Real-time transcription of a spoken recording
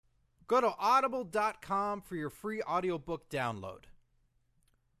Go to audible.com for your free audiobook download.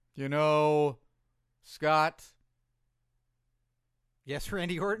 You know, Scott, Yes,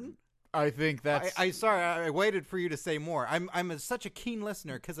 Randy Orton? I think that's... Sorry, I waited for you to say more. I'm such a keen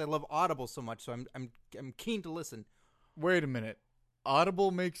listener because I love Audible so much, so I'm keen to listen. Wait a minute.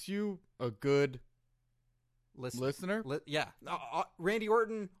 Audible makes you a good listener? Yeah. Randy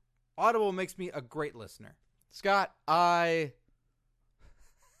Orton, Audible makes me a great listener. Scott, I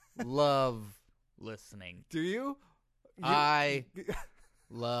love listening. Do you? I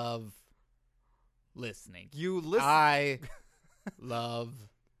love listening. You listen. I love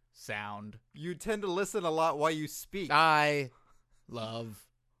sound. You tend to listen a lot while you speak. I love...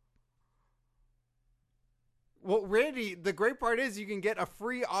 Well, Randy, the great part is you can get a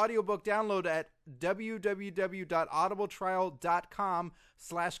free audiobook download at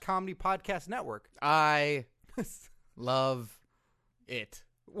www.audibletrial.com/comedy podcast network. I love it.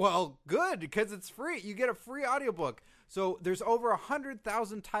 Well, good, because it's free. You get a free audiobook. So there's over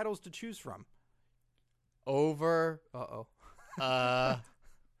 100,000 titles to choose from. Over... Uh-oh.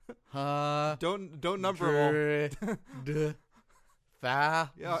 Don't number them all.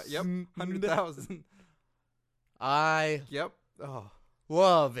 Yeah, yep, 100,000. Yep. Oh,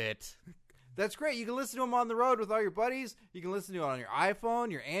 love it. that's great. You can listen to them on the road with all your buddies. You can listen to it on your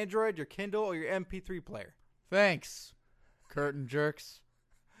iPhone, your Android, your Kindle, or your MP3 player. Thanks, curtain jerks.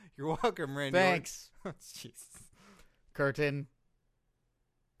 You're welcome, Randy. Thanks, Jeez. curtain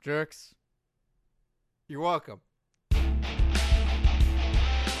jerks. You're welcome.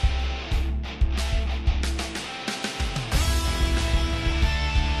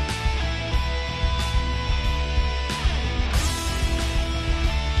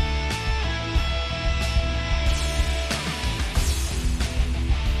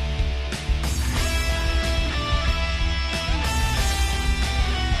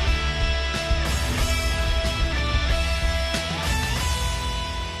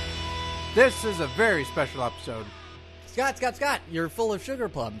 This is a very special episode. Scott, you're full of sugar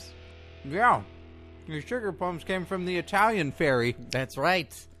plums. Yeah. Your sugar plums came from the Italian ferry. That's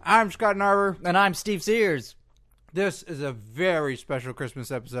right. I'm Scott Narver. And I'm Steve Sears. This is a very special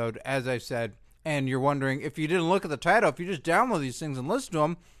Christmas episode, as I said. And you're wondering, if you didn't look at the title, if you just download these things and listen to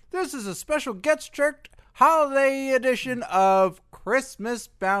them, this is a special Gets Jerked holiday edition of Christmas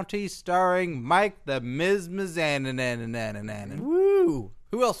Bounty starring Mike the Miz Mizanin. Woo!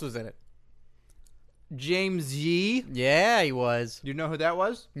 Who else was in it? James Yee. Yeah, he was. Do you know who that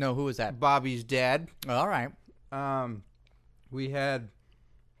was? No, who was that? Bobby's dad. All right. We had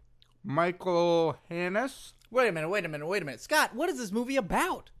Michael Hannes. Wait a minute. Scott, what is this movie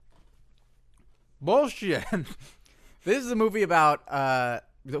about? Bullshit. This is a movie about,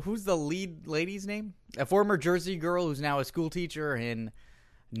 who's the lead lady's name? A former Jersey girl who's now a school teacher in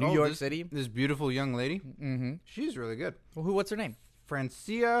New York City. This beautiful young lady. Mm-hmm. She's really good. Well, what's her name?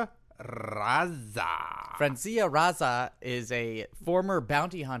 Francia Raza. Francia Raza is a former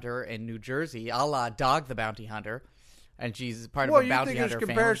bounty hunter in New Jersey, a la Dog the Bounty Hunter, and she's part of a bounty hunter family. Well, you think there's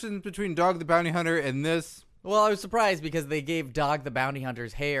comparisons between Dog the Bounty Hunter and this? Well, I was surprised because they gave Dog the Bounty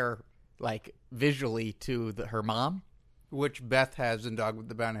Hunter's hair, like, visually to her mom. Which Beth has in Dog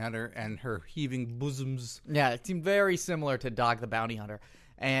the Bounty Hunter, and her heaving bosoms. Yeah, it seemed very similar to Dog the Bounty Hunter.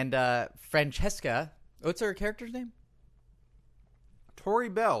 And Francesca, what's her character's name? Tori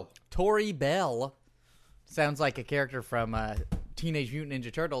Bell. Tori Bell. Sounds like a character from Teenage Mutant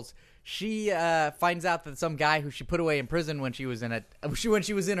Ninja Turtles. She finds out that some guy who she put away in prison when she was in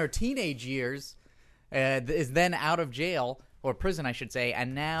her teenage years is then out of jail, or prison, I should say,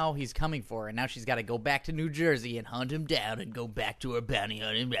 and now he's coming for her. And now she's got to go back to New Jersey and hunt him down and go back to her bounty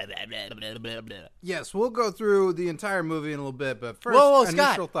hunting. Blah, blah, blah, blah, blah. Yes, we'll go through the entire movie in a little bit, but first,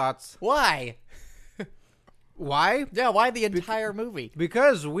 initial Scott, thoughts. Why? Why? Yeah, why the entire movie?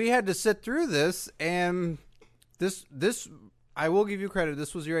 Because we had to sit through this, and this I will give you credit.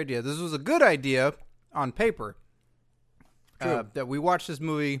 This was your idea. This was a good idea on paper. That we watched this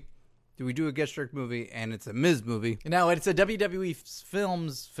movie. Do we do a Gets Jerked movie, and it's a Miz movie? No, it's a WWE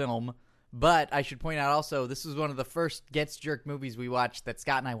film, but I should point out also, this was one of the first Gets Jerked movies we watched that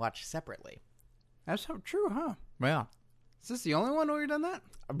Scott and I watched separately. That's so true, huh? Yeah. Is this the only one where you've done that?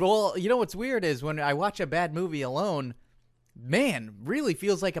 Well, you know what's weird is when I watch a bad movie alone, man, really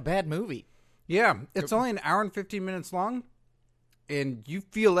feels like a bad movie. Yeah, it's only an hour and 15 minutes long, and you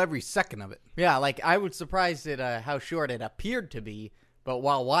feel every second of it. Yeah, like I was surprised at how short it appeared to be, but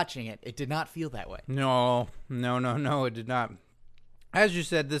while watching it, it did not feel that way. No, it did not. As you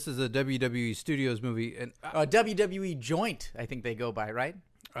said, this is a WWE Studios movie. And WWE joint, I think they go by, right?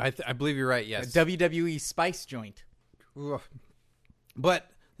 I believe you're right, yes. A WWE Spice joint. But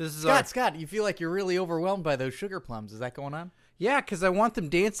This is Scott, you feel like you're really overwhelmed by those sugar plums. Is that going on? Yeah, because I want them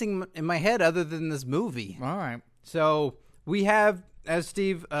dancing in my head other than this movie. All right. So we have, as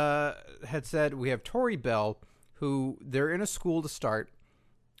Steve had said, we have Tori Bell, who they're in a school to start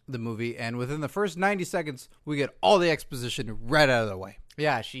the movie, and within the first 90 seconds, we get all the exposition right out of the way.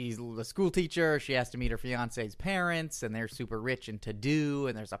 Yeah, she's a school teacher. She has to meet her fiance's parents, and they're super rich and to-do,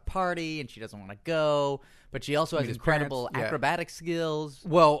 and there's a party, and she doesn't want to go. But she also has his incredible parents, yeah. acrobatic skills.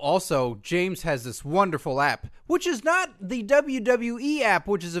 Well, also, James has this wonderful app, which is not the WWE app,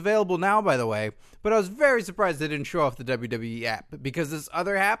 which is available now, by the way. But I was very surprised they didn't show off the WWE app, because this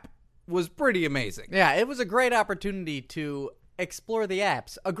other app was pretty amazing. Yeah, it was a great opportunity to explore the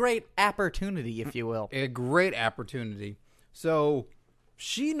apps. A great opportunity, if you will. A great opportunity. So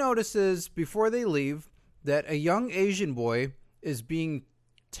she notices before they leave that a young Asian boy is being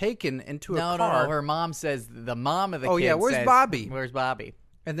taken into a car. No. Her mom says, the mom of the kid yeah, where's says, Bobby? Where's Bobby?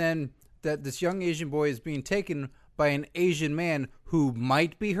 And then that this young Asian boy is being taken by an Asian man who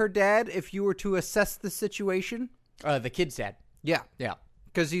might be her dad if you were to assess the situation. The kid said. Yeah. Yeah.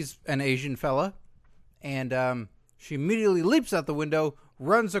 Because he's an Asian fella. And she immediately leaps out the window,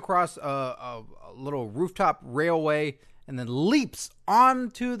 runs across a little rooftop railway, and then leaps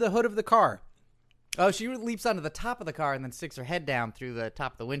onto the hood of the car. Oh, she leaps onto the top of the car and then sticks her head down through the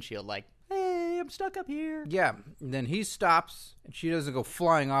top of the windshield like, hey, I'm stuck up here. Yeah. And then he stops, and she doesn't go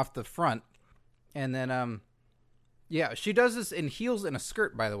flying off the front. And then, yeah, she does this in heels and a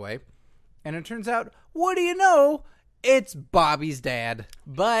skirt, by the way. And it turns out, what do you know? It's Bobby's dad.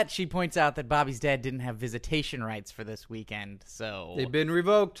 But she points out that Bobby's dad didn't have visitation rights for this weekend, so They've been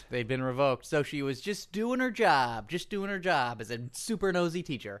revoked. they've been revoked. So she was just doing her job as a super nosy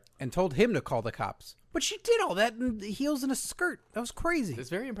teacher. And told him to call the cops. But she did all that in heels and a skirt. That was crazy.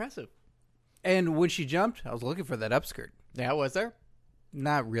 It's very impressive. And when she jumped, I was looking for that upskirt. Yeah, was there?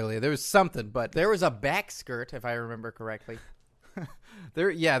 Not really. There was something, but There was a back skirt, if I remember correctly.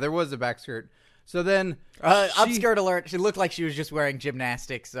 there was a back skirt. So then, Upskirt alert. She looked like she was just wearing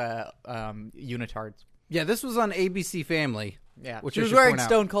gymnastics unitards. Yeah, this was on ABC Family. Yeah, which she I was should wearing point out.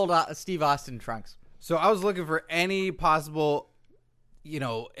 Stone Cold Steve Austin trunks. So I was looking for any possible,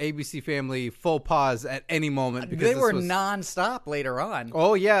 ABC Family faux pas at any moment. Because They this were was... nonstop later on.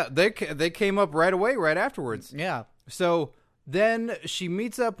 Oh, yeah. They came up right away, right afterwards. Yeah. So then she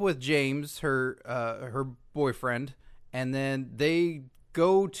meets up with James, her boyfriend, and then they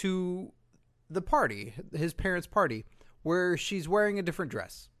go to the party, his parents' party, where she's wearing a different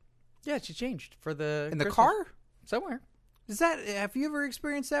dress. Yeah, she changed for the In the Christmas- car? somewhere. Have you ever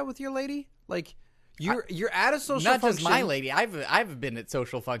experienced that with your lady? Like you're at a social Not function. just my lady. I've been at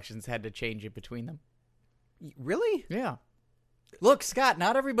social functions, had to change it between them. Really? Yeah. Look, Scott,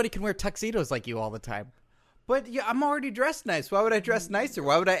 not everybody can wear tuxedos like you all the time. But yeah, I'm already dressed nice. Why would I dress nicer?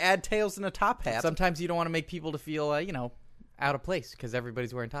 Why would I add tails and a top hat? Sometimes you don't want to make people to feel, out of place because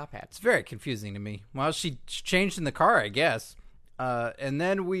everybody's wearing top hats. It's very confusing to me. Well, she changed in the car, I guess. And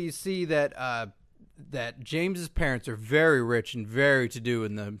then we see that James's parents are very rich and very to-do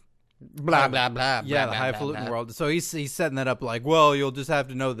in the Blah, blah, blah. yeah, blah, the blah, highfalutin blah. world. So he's setting that up like, well, you'll just have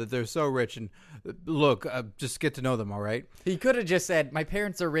to know that they're so rich and look, just get to know them, all right? He could have just said, my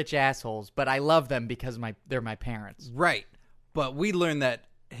parents are rich assholes, but I love them because they're my parents. Right. But we learned that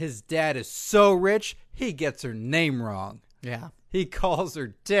his dad is so rich, he gets her name wrong. Yeah. He calls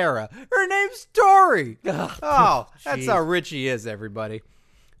her Tara. Her name's Tori. Oh, that's jeez. how rich he is, everybody.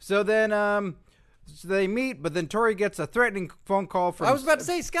 So then so they meet, but then Tori gets a threatening phone call from... I was about to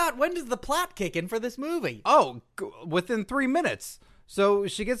say, Scott, when does the plot kick in for this movie? Within 3 minutes. So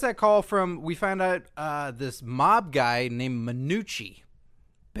she gets that call from, we found out, this mob guy named Minucci.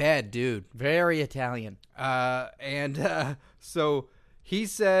 Bad dude. Very Italian. So he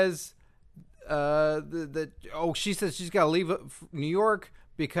says... she says she's got to leave New York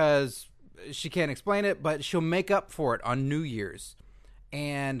because she can't explain it, but she'll make up for it on New Year's.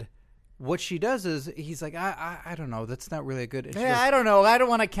 And what she does is, he's like, I don't know, that's not really a good. Yeah, I don't know. I don't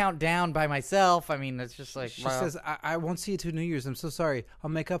want to count down by myself. I mean, it's just like She says, I won't see you till New Year's. I'm so sorry.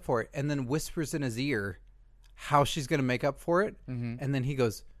 I'll make up for it. And then whispers in his ear how she's going to make up for it. Mm-hmm. And then he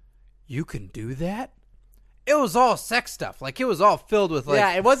goes, you can do that? It was all sex stuff. Like, it was all filled with, like...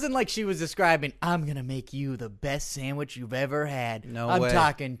 Yeah, it wasn't like she was describing, I'm going to make you the best sandwich you've ever had. No I'm way.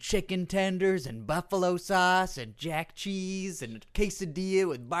 talking chicken tenders and buffalo sauce and jack cheese and quesadilla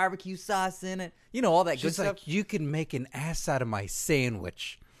with barbecue sauce in it. You know, all that good She's stuff. like, you can make an ass out of my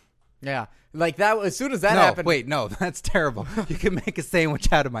sandwich. Yeah. Like, that. As soon as that No, happened... wait, no, that's terrible. You can make a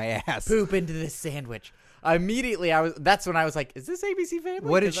sandwich out of my ass. Poop into this sandwich. Immediately, that's when I was like, is this ABC Family?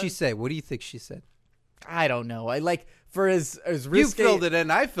 What did she say? What do you think she said? I don't know. I like for as You risque. filled it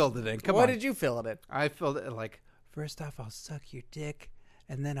in. I filled it in. Come What on. did you fill it in? I filled it like, first off, I'll suck your dick,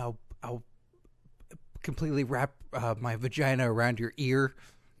 and then I'll completely wrap my vagina around your ear,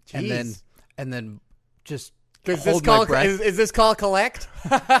 Jeez. and then just Is hold this my call? breath, Is this call collect?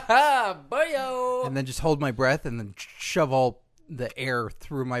 Boyo. and then just hold my breath, and then shove all the air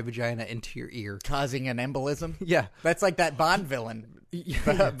through my vagina into your ear. Causing an embolism. Yeah. That's like that Bond villain,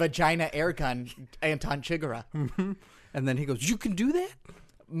 vagina air gun, Anton Chigurh. And then he goes, "You can do that?"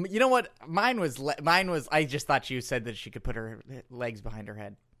 You know what? Mine was. I just thought you said that she could put her legs behind her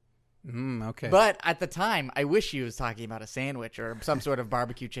head. Okay. But at the time, I wish she was talking about a sandwich or some sort of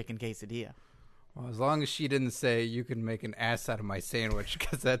barbecue chicken quesadilla. Well, as long as she didn't say you can make an ass out of my sandwich,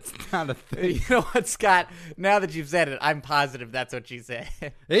 because that's not a thing. You know what, Scott? Now that you've said it, I'm positive that's what she said.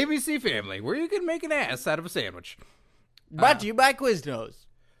 ABC Family, where you can make an ass out of a sandwich. Brought to you by Quiznos.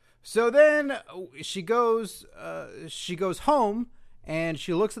 So then she goes home and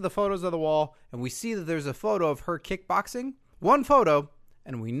she looks at the photos of the wall, and we see that there's a photo of her kickboxing. One photo,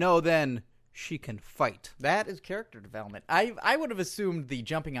 and we know then she can fight. That is character development. I would have assumed the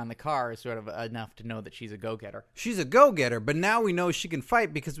jumping on the car is sort of enough to know that she's a go-getter. She's a go-getter, but now we know she can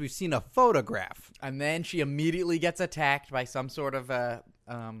fight because we've seen a photograph. And then she immediately gets attacked by some sort of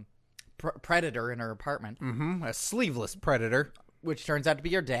predator in her apartment, A sleeveless predator which turns out to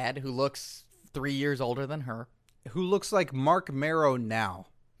be her dad, who looks 3 years older than her. who looks like Mark Marrow now.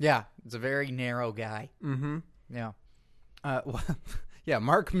 Yeah, it's a very narrow guy. Mm-hmm. Yeah. Yeah,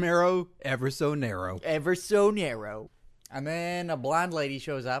 Mark Marrow, ever so narrow. Ever so narrow. And then a blonde lady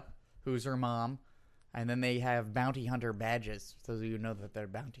shows up, who's her mom, and then they have bounty hunter badges, so you know that they're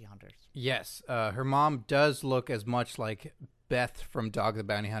bounty hunters. Yes, her mom does look as much like Beth from Dog the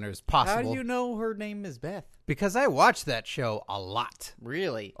Bounty Hunter as possible. How do you know her name is Beth? Because I watched that show a lot.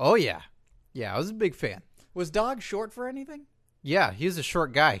 Really? Oh, yeah. Yeah, I was a big fan. Was Dog short for anything? Yeah, he's a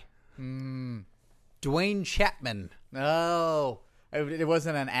short guy. Hmm. Dwayne Chapman. Oh. It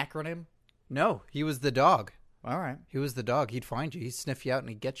wasn't an acronym? No, he was the dog. All right. He was the dog. He'd find you. He'd sniff you out and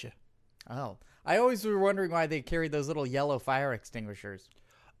he'd get you. Oh. I always were wondering why they carried those little yellow fire extinguishers.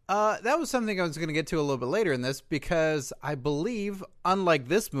 That was something I was going to get to a little bit later in this because I believe, unlike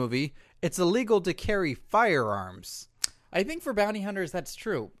this movie, it's illegal to carry firearms. I think for bounty hunters, that's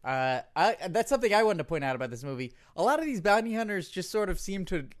true. That's something I wanted to point out about this movie. A lot of these bounty hunters just sort of seem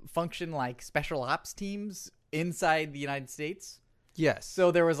to function like special ops teams inside the United States. Yes.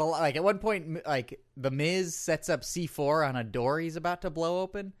 So there was a lot, like at one point, like the Miz sets up C4 on a door he's about to blow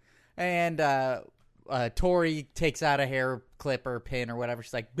open, and Tori takes out a hair clip or pin or whatever.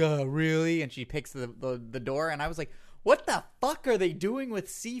 She's like, really? And she picks the door, and I was like, what the fuck are they doing with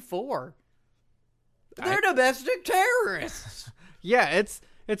C4? They're domestic terrorists. Yeah,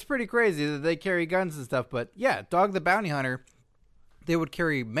 it's pretty crazy that they carry guns and stuff, but yeah, Dog the Bounty Hunter, they would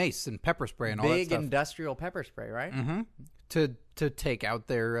carry mace and pepper spray and all that Big stuff. industrial pepper spray, right? Mm-hmm. To take out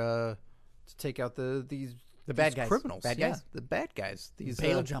their these bad guys. criminals. Bad Yeah, guys? the bad guys. These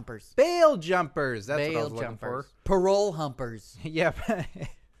Bail jumpers. Bail jumpers. That's what I Bail was looking jumpers. for. Parole humpers. Yeah.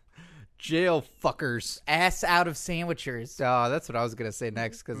 Jail fuckers. Ass out of sandwichers. Oh, that's what I was gonna say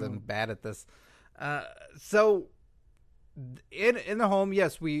next because I'm bad at this. So in the home,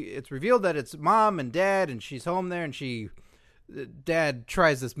 yes, it's revealed that it's mom and dad, and she's home there, and dad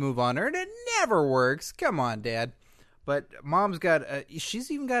tries this move on her, and it never works. Come on, Dad. But mom's she's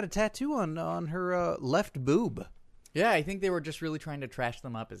even got a tattoo on her left boob. Yeah, I think they were just really trying to trash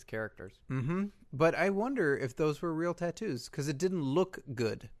them up as characters. Mm-hmm. But I wonder if those were real tattoos because it didn't look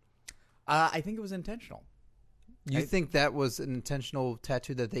good. I think it was intentional. You think that was an intentional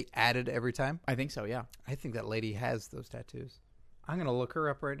tattoo that they added every time? I think so, yeah. I think that lady has those tattoos. I'm going to look her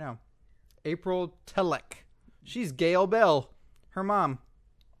up right now. April Telek. She's Gail Bell, her mom.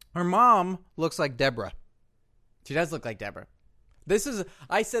 Her mom looks like Deborah. She does look like Deborah.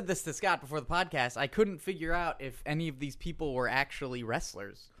 I said this to Scott before the podcast. I couldn't figure out if any of these people were actually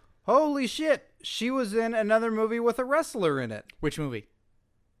wrestlers. Holy shit. She was in another movie with a wrestler in it. Which movie?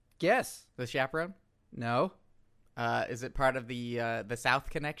 Guess. The Chaperone? No. Is it part of the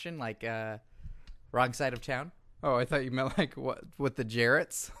South connection, like Wrong Side of Town? Oh, I thought you meant like what with the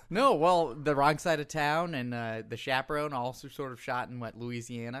Jarretts. No, well, the Wrong Side of Town and the Chaperone also sort of shot in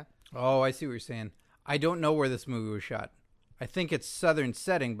Louisiana. Oh, I see what you're saying. I don't know where this movie was shot. I think it's southern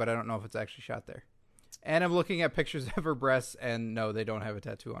setting, but I don't know if it's actually shot there. And I'm looking at pictures of her breasts, and no, they don't have a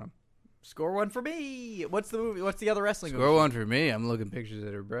tattoo on them. Score one for me. What's the movie? What's the other wrestling movie? Score one for me. I'm looking at pictures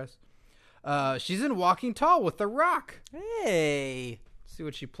of her breasts. She's in Walking Tall with The Rock. Hey. Let's see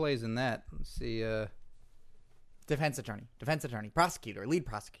what she plays in that. Let's see. Defense attorney, prosecutor, lead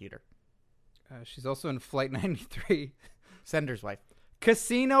prosecutor. She's also in Flight 93. Sender's wife.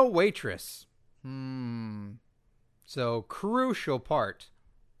 Casino waitress. Hmm. So, crucial part.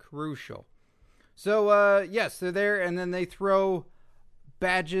 Crucial. So, yes, they're there, and then they throw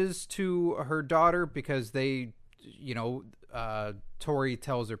badges to her daughter because they, Tori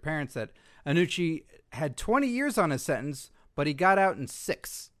tells her parents that Anucci had 20 years on his sentence, but he got out in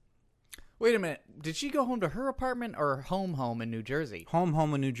 6. Wait a minute. Did she go home to her apartment or home in New Jersey?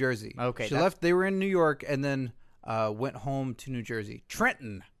 Home in New Jersey. Okay. She left. They were in New York and then went home to New Jersey.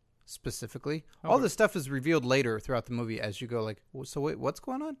 Trenton, specifically. Okay. All this stuff is revealed later throughout the movie as you go like, so wait, what's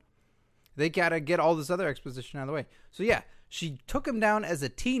going on? They got to get all this other exposition out of the way. So, yeah, she took him down as a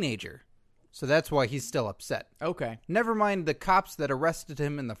teenager. So that's why he's still upset. Okay. Never mind the cops that arrested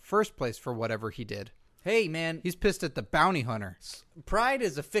him in the first place for whatever he did. Hey, man. He's pissed at the bounty hunter. Pride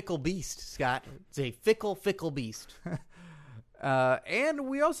is a fickle beast, Scott. It's a fickle beast. And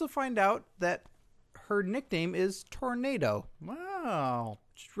we also find out that her nickname is Tornado. Wow.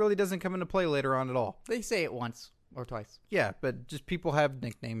 Which really doesn't come into play later on at all. They say it once or twice. Yeah, but just people have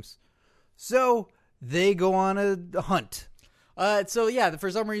nicknames. So they go on a hunt.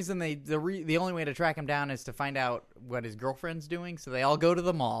 For some reason, the only way to track him down is to find out what his girlfriend's doing. So they all go to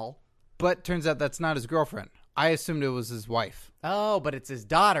the mall. But turns out that's not his girlfriend. I assumed it was his wife. Oh, but it's his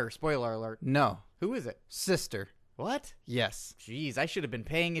daughter. Spoiler alert. No. Who is it? Sister. What? Yes. Jeez, I should have been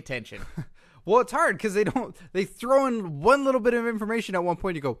paying attention. Well, it's hard because they throw in one little bit of information at one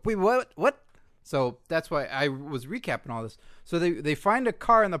point. You go, wait, what? So that's why I was recapping all this. So they find a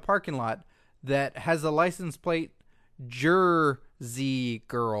car in the parking lot that has a license plate Jersey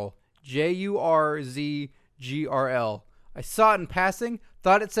Girl. JURZGRL. I saw it in passing,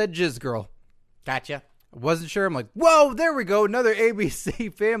 thought it said Jizz Girl. Gotcha. I wasn't sure. I'm like, whoa, there we go. Another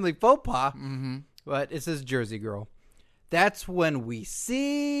ABC family faux pas. Mm-hmm. But it says Jersey Girl. That's when we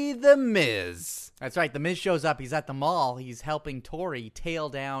see The Miz. That's right. The Miz shows up. He's at the mall. He's helping Tori tail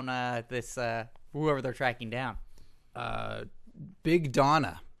down this whoever they're tracking down. Big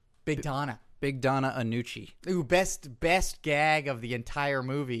Donna. Big Donna Anucci. Ooh, best gag of the entire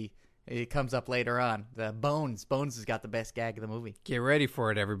movie. It comes up later on. The Bones. Bones has got the best gag of the movie. Get ready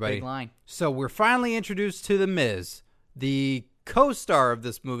for it, everybody. Big line. So we're finally introduced to The Miz, the co-star of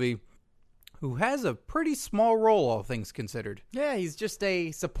this movie, who has a pretty small role, all things considered. Yeah, he's just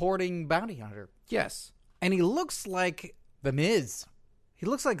a supporting bounty hunter. Yes. And he looks like... The Miz. He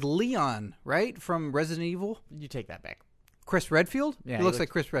looks like Leon, right? From Resident Evil? You take that back. Chris Redfield? Yeah, he looks like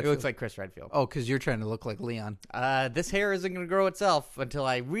Chris Redfield. He looks like Chris Redfield. Oh, because you're trying to look like Leon. This hair isn't going to grow itself until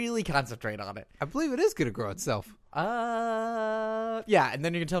I really concentrate on it. I believe it is going to grow itself. Yeah, and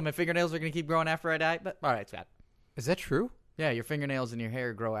then you're going to tell me my fingernails are going to keep growing after I die? But all right, Scott. Is that true? Yeah, your fingernails and your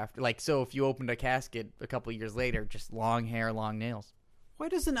hair grow after. Like, so if you opened a casket a couple years later, just long hair, long nails. Why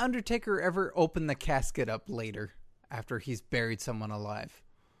does an Undertaker ever open the casket up later after he's buried someone alive?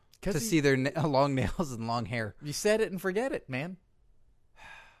 To see their long nails and long hair. You said it and forget it, man.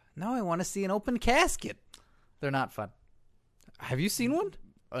 Now I want to see an open casket. They're not fun. Have you seen one?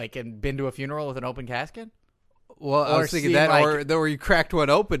 Like, and been to a funeral with an open casket? Well, I was thinking that, or you cracked one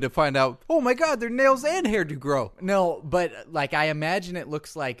open to find out, oh my God, their nails and hair do grow. No, but like I imagine it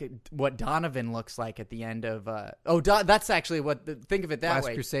looks like what Donovan looks like at the end of. That's actually what. Think of it that way.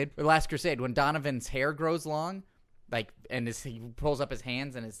 Last Crusade. Last Crusade, when Donovan's hair grows long, like, and he pulls up his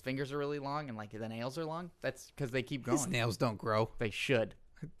hands and his fingers are really long, and like the nails are long. That's because they keep growing. His nails don't grow. They should.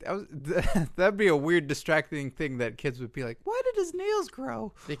 That'd be a weird, distracting thing that kids would be like, why did his nails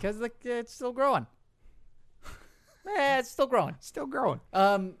grow? Because it's still growing. It's still growing. Still growing.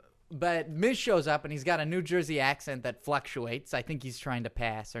 But Miz shows up, and he's got a New Jersey accent that fluctuates. I think he's trying to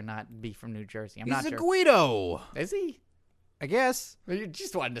pass or not be from New Jersey. I'm not sure. He's a Guido. Is he? I guess. You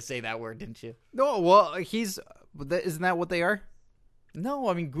just wanted to say that word, didn't you? No, well, isn't that what they are? No,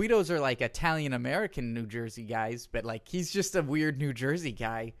 I mean, Guidos are like Italian-American New Jersey guys, but like he's just a weird New Jersey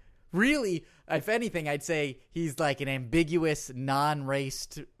guy. Really, if anything, I'd say he's like an ambiguous,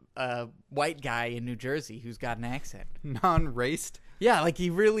 non-raced white guy in New Jersey who's got an accent. Non-raced? Yeah, like he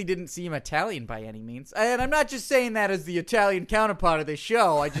really didn't seem Italian by any means. And I'm not just saying that as the Italian counterpart of the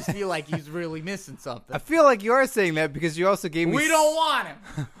show. I just feel like he's really missing something. I feel like you are saying that because you also gave me... We don't want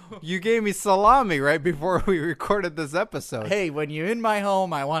him! You gave me salami right before we recorded this episode. Hey, when you're in my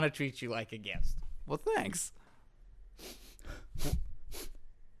home, I want to treat you like a guest. Well, thanks.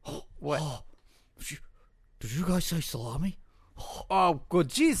 What? Did you guys say salami? Oh, well,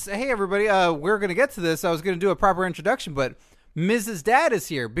 geez. Hey, everybody. We're going to get to this. I was going to do a proper introduction, but Mrs. Dad is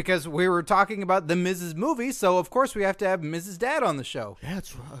here because we were talking about the Mrs. movie, so of course we have to have Mrs. Dad on the show. Yeah,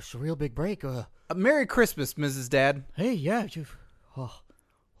 it's a real big break. Merry Christmas, Mrs. Dad. Hey, yeah.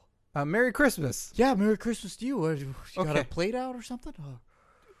 Merry Christmas. Yeah, Merry Christmas to you. You got Okay. a plate out or something?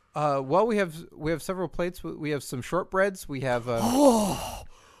 Well, we have several plates. We have some shortbreads. We have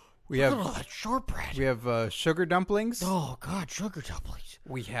we have that shortbread. we have sugar dumplings. Oh, God, sugar dumplings.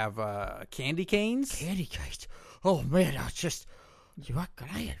 We have candy canes. Candy canes. Oh, man, that's just... What can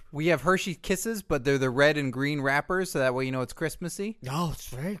I eat? We have Hershey Kisses, but they're the red and green wrappers, so that way you know it's Christmassy. No, it's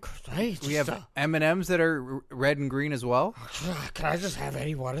very great. We have M&Ms that are red and green as well. Can I just have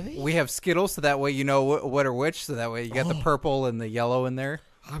any one of these? We have Skittles, so that way you know what are which, so that way you got the purple and the yellow in there.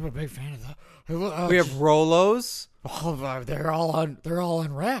 I'm a big fan of that. We have Rolos. Oh, they're all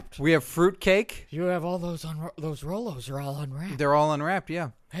unwrapped. We have fruitcake. You have all those those Rolos are all unwrapped. They're all unwrapped, yeah.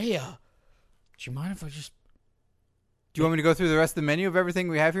 Hey, do you mind if I just... Do you want me to go through the rest of the menu of everything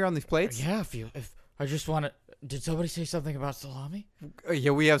we have here on these plates? Yeah, if I just want to... Did somebody say something about salami?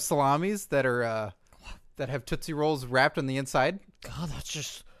 Yeah, we have salamis that are that have Tootsie Rolls wrapped on the inside. God, that's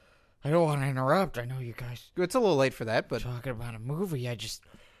just... I don't want to interrupt. I know you guys It's a little late for that, are but talking about a movie.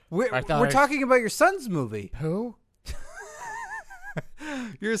 we're I thought we're talking about your son's movie. Who?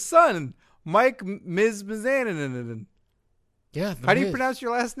 Your son, Mike Mizmazanin. Yeah. How do you pronounce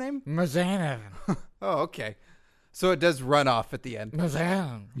your last name? Mazanin. Oh, okay. So it does run off at the end.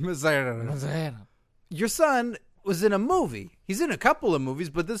 Mazanin. Mazanin. Mazanin. Your son was in a movie. He's in a couple of movies,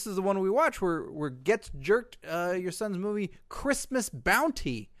 but this is the one we watch where Gets Jerked, your son's movie, Christmas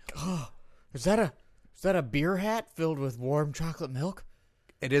Bounty. Oh, is that a beer hat filled with warm chocolate milk?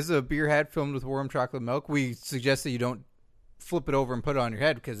 It is a beer hat filmed with warm chocolate milk. We suggest that you don't flip it over and put it on your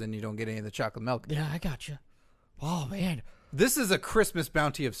head because then you don't get any of the chocolate milk. Yeah, I got you. Oh, man. This is a Christmas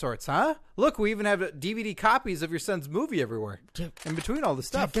bounty of sorts, huh? Look, we even have DVD copies of your son's movie everywhere. In between all the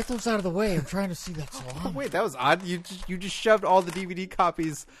stuff. Get those out of the way. I'm trying to see that Oh, salami. wait, that was odd. You just shoved all the DVD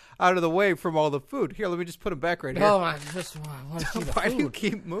copies out of the way from all the food. Here, let me just put them back right here. No, I just want to see the Why do you food.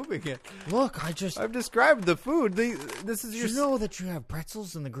 keep moving it? Look, I've described the food. This is Did your. you know that you have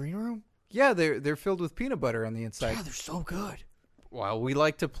pretzels in the green room? Yeah, they're filled with peanut butter on the inside. Yeah, they're so good. Well, we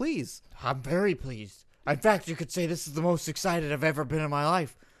like to please. I'm very pleased. In fact, you could say this is the most excited I've ever been in my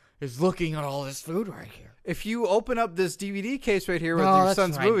life, is looking at all this food right here. If you open up this DVD case right here with No, your that's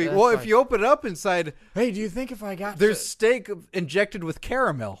son's fine. movie, That's well, if fine. you open it up inside, Hey, do you think if I got... there's steak injected with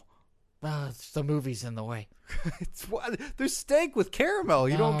caramel. It's the movie's in the way. There's steak with caramel.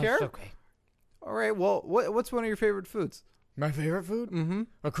 You don't care? It's okay. All right. Well, what's one of your favorite foods? My favorite food? Mm-hmm.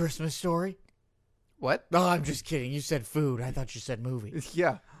 A Christmas Story? What? No, I'm just kidding. You said food. I thought you said movie.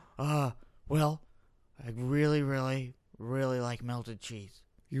 Yeah. Well, I really, really, really like melted cheese.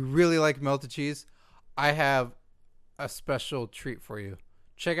 You really like melted cheese? I have a special treat for you.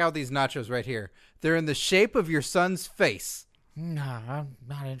 Check out these nachos right here. They're in the shape of your son's face. No, I'm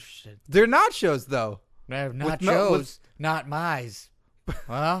not interested. They're nachos, though. Not With yours, not mine.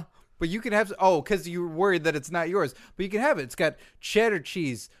 Huh? But you can have... Oh, because you're worried that it's not yours. But you can have it. It's got cheddar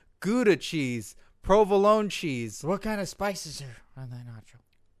cheese, Gouda cheese, provolone cheese. What kind of spices are on that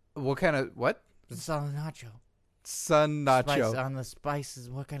nacho? What kind of... What? It's on the nacho. Sun nacho. Spice, on the spices.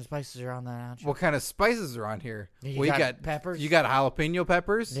 What kind of spices are on that nacho? What kind of spices are on here? You got peppers? You got jalapeno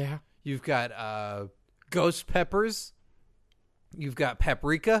peppers. Yeah. You've got ghost peppers. You've got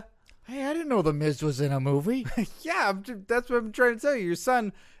paprika. Hey, I didn't know The Miz was in a movie. Yeah, that's what I'm trying to tell you. Your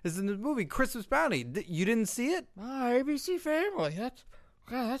son is in the movie Christmas Bounty. You didn't see it? ABC Family.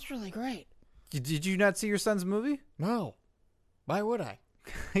 That's really great. Did you not see your son's movie? No. Why would I?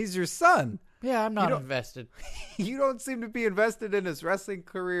 He's your son. Yeah, I'm not don't- invested. You don't seem to be invested in his wrestling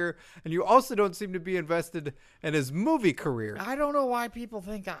career, and you also don't seem to be invested in his movie career. I don't know why people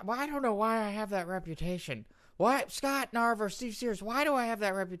think that. Well, I don't know why I have that reputation. Why, Scott Narver, Steve Sears, why do I have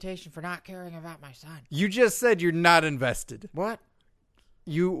that reputation for not caring about my son? You just said you're not invested. What?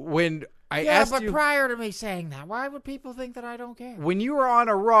 When I Yeah, asked but you... prior to me saying that, why would people think that I don't care? When you were on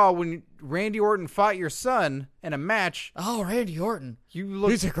a Raw, when Randy Orton fought your son in a match, Oh, Randy Orton. you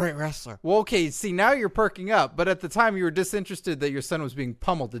looked... He's a great wrestler. Well, okay, see, now you're perking up, but at the time you were disinterested that your son was being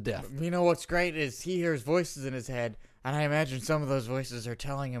pummeled to death. You know what's great is he hears voices in his head, and I imagine some of those voices are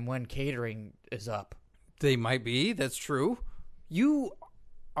telling him when catering is up. They might be, that's true. You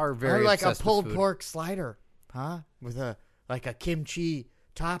are very Or like a obsessed with pulled food. pork slider, huh? With a kimchi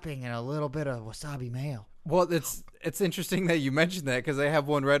topping and a little bit of wasabi mayo. Well, it's interesting that you mentioned that because I have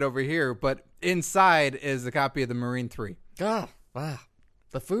one right over here, but inside is a copy of the Marine 3. Oh, wow.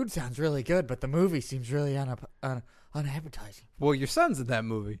 The food sounds really good, but the movie seems really unappetizing. Well, your son's in that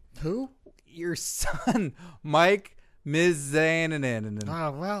movie. Who? Your son, Mike Mizananan.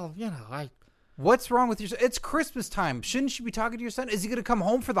 Oh, well, you know, What's wrong with your son? It's Christmas time. Shouldn't you be talking to your son? Is he going to come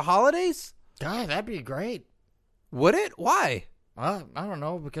home for the holidays? God, that'd be great. Would it? Why? I don't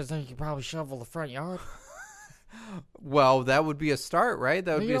know, because then you could probably shovel the front yard. Well, that would be a start, right?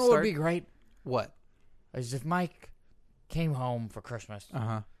 That would be a What start. would be great? What? Is if Mike came home for Christmas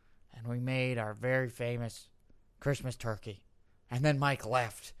Uh-huh. and we made our very famous Christmas turkey, and then Mike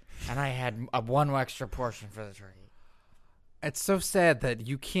left, and I had one extra portion for the turkey. It's so sad that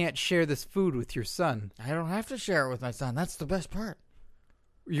you can't share this food with your son. I don't have to share it with my son. That's the best part.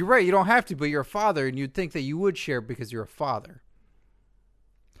 You're right, you don't have to, but you're a father, and you'd think that you would share because you're a father.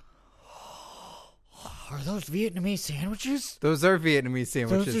 Are those Vietnamese sandwiches? Those are Vietnamese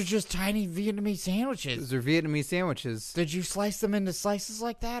sandwiches. Those are just tiny Vietnamese sandwiches. Those are Vietnamese sandwiches. Did you slice them into slices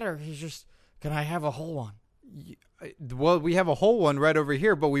like that, or he's just, can I have a whole one? Well, we have a whole one right over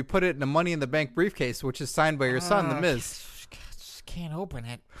here, but we put it in a Money in the Bank briefcase, which is signed by your son, The Miz. Just can't open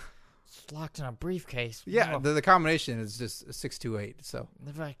it. It's locked in a briefcase. Yeah, Oh, the combination is just 628, so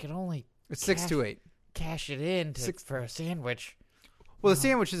if I could only it's 628. cash it in for a sandwich. Well, the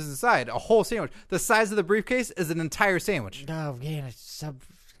sandwich is inside, a whole sandwich. The size of the briefcase is an entire sandwich. No, again, a sub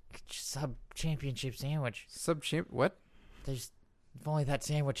championship sandwich. What? If only that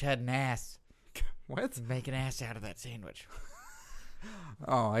sandwich had an ass. What? Make an ass out of that sandwich.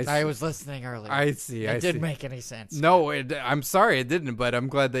 Oh, I see. I was listening earlier. I see. It didn't make any sense. No, I'm sorry it didn't, but I'm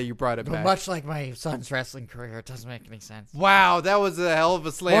glad that you brought it But back. much like my son's wrestling career, it doesn't make any sense. Wow, that was a hell of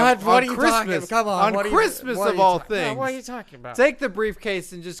a slam. What? What on are you Christmas. talking? Come on, On Christmas of all things. What are you talking about? Take the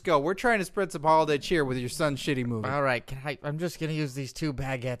briefcase and just go. We're trying to spread some holiday cheer with your son's shitty movie. All right, I'm just gonna use these 2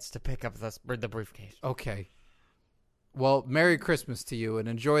 baguettes to pick up the briefcase. Okay. Well, Merry Christmas to you and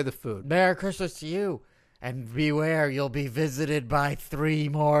enjoy the food. Merry Christmas to you, and beware, you'll be visited by 3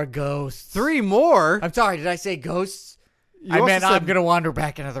 more ghosts. 3 more? I'm sorry, did I say ghosts? You I also meant said- I'm gonna wander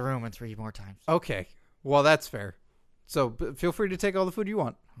back into the room 3 more times. Okay. Well, that's fair. So feel free to take all the food you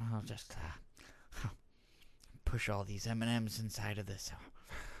want. I'll just push all these M&Ms inside of this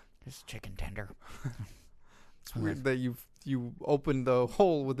chicken tender. It's weird that you opened the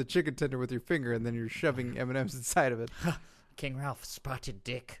hole with the chicken tender with your finger and then you're shoving M&Ms inside of it. King Ralph spotted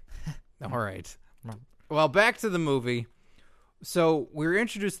dick. All right. Well, back to the movie. So we're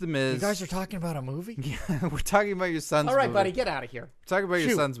introduced to The Miz. You guys are talking about a movie? Yeah, we're talking about your son's movie. All right, buddy, get out of here. We're talking about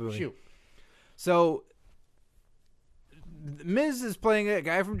your son's movie. Shoot. So Miz is playing a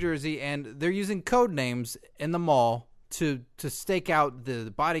guy from Jersey, and they're using code names in the mall to stake out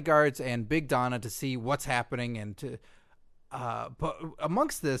the bodyguards and Big Donna to see what's happening. And but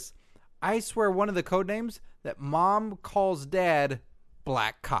amongst this, I swear one of the code names that Mom calls Dad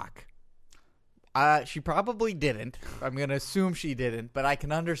Black Cock. She probably didn't. I'm going to assume she didn't, but I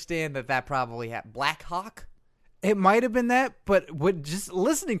can understand that probably happened. Black Hawk? It might have been that, but just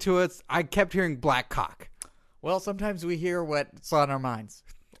listening to it, I kept hearing Black Cock. Well, sometimes we hear what's on our minds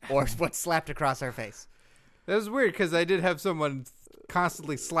or what's slapped across our face. That was weird because I did have someone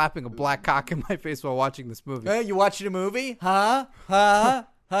constantly slapping a black cock in my face while watching this movie. Hey, you watching a movie? Huh? Huh?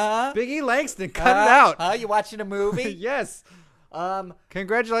 Huh? Big E Langston, cut it out. Huh? You watching a movie? Yes.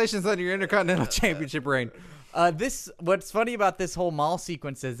 Congratulations on your Intercontinental Championship reign. What's funny about this whole mall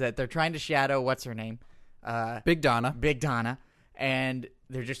sequence is that they're trying to shadow what's her name? Big Donna. Big Donna, and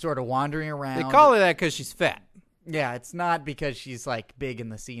they're just sort of wandering around. They call her that because she's fat. Yeah, it's not because she's like big in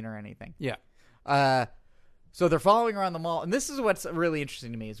the scene or anything. Yeah. So they're following around the mall, and this is what's really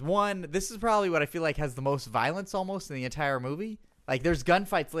interesting to me is one, this is probably what I feel like has the most violence almost in the entire movie. Like there's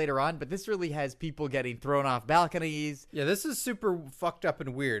gunfights later on, but this really has people getting thrown off balconies. Yeah, this is super fucked up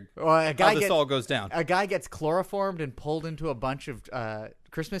and weird. A guy how this all goes down. A guy gets chloroformed and pulled into a bunch of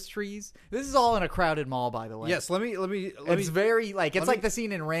Christmas trees. This is all in a crowded mall, by the way. Yes, let me It's very like it's like the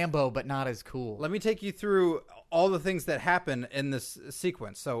scene in Rambo, but not as cool. Let me take you through all the things that happen in this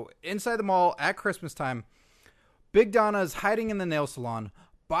sequence. So inside the mall at Christmas time, Big Donna is hiding in the nail salon.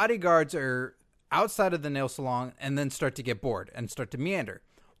 Bodyguards are outside of the nail salon and then start to get bored and start to meander.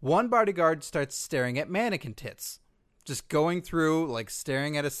 One bodyguard starts staring at mannequin tits. Just going through, like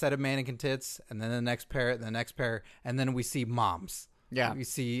staring at a set of mannequin tits, and then the next pair, and the next pair, and then we see moms. Yeah. We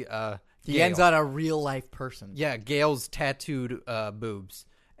see he Gail. ends on a real life person. Yeah, Gail's tattooed boobs.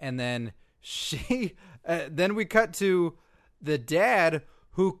 And then then we cut to the dad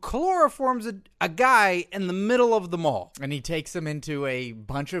who chloroforms a guy in the middle of the mall. And he takes him into a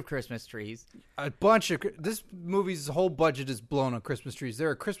bunch of Christmas trees. This movie's whole budget is blown on Christmas trees. There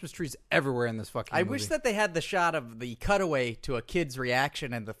are Christmas trees everywhere in this fucking movie. I wish that they had the shot of the cutaway to a kid's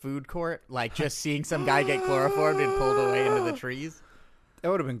reaction in the food court, like just seeing some guy get chloroformed and pulled away into the trees. That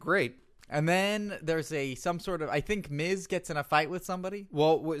would have been great. And then there's some sort of, I think Miz gets in a fight with somebody.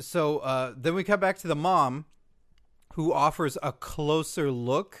 Well, so then we cut back to the mom who offers a closer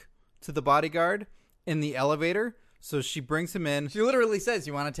look to the bodyguard in the elevator. So she brings him in. She literally says,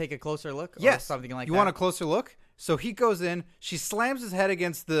 "You want to take a closer look?" Or Yes. something like you that. want a closer look? So he goes in. She slams his head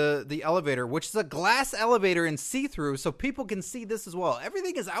against the elevator, which is a glass elevator and see-through, so people can see this as well.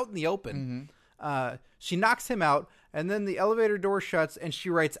 Everything is out in the open. She knocks him out, and then the elevator door shuts, and she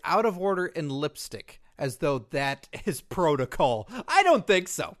writes "out of order" in lipstick, as though that is protocol. I don't think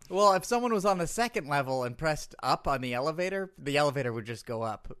so. Well, if someone was on the second level and pressed up on the elevator would just go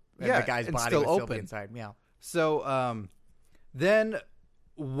up. And Yeah, the guy's and body still would still open. be inside. Yeah. So then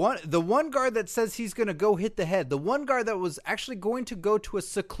the one guard that says he's going to go hit the head, the one guard that was actually going to go to a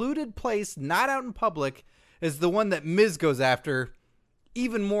secluded place, not out in public, is the one that Miz goes after,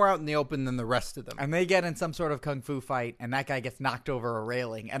 even more out in the open than the rest of them. And they get in some sort of kung fu fight, and that guy gets knocked over a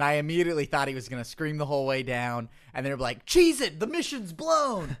railing. And I immediately thought he was going to scream the whole way down. And they're like, "Cheese it! The mission's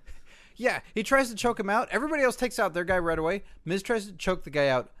blown!" Yeah, he tries to choke him out. Everybody else takes out their guy right away. Miz tries to choke the guy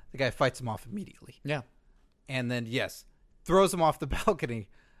out. The guy fights him off immediately. Yeah. And then, yes, throws him off the balcony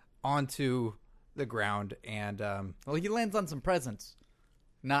onto the ground. And Well, he lands on some presents,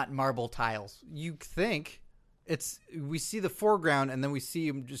 not marble tiles. you think we see the foreground, and then we see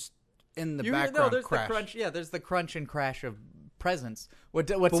him just in the background there's crash. the crunch. Yeah, there's the crunch and crash of presents. What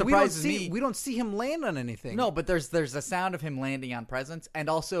But surprises me? we don't see him land on anything. No, but there's a sound of him landing on presents, and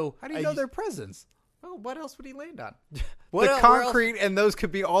also How do you know they're presents? Well, what else would he land on? The Where else- concrete, and those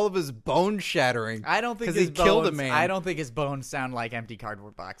could be all of his bone shattering. I don't think because he his killed a bones- man. I don't think his bones sound like empty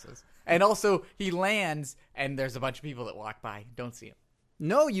cardboard boxes. And also, he lands, and there's a bunch of people that walk by. Don't see him.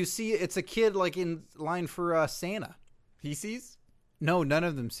 No, you see, it's a kid like in line for Santa. He sees? No, none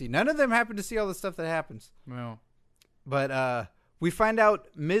of them see. None of them happen to see all the stuff that happens. No. But we find out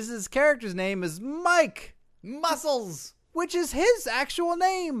Mrs. character's name is Mike, Muscles. which is his actual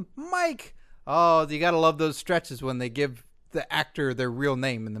name, Mike. Oh, you gotta love those stretches when they give the actor their real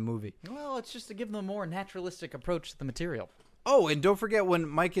name in the movie. Well, it's just to give them a more naturalistic approach to the material. Oh, and don't forget when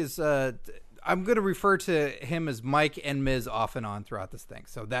Mike is. I'm going to refer to him as Mike and Miz off and on throughout this thing.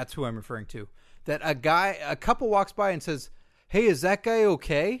 So that's who I'm referring to. That a couple walks by and says, "Hey, is that guy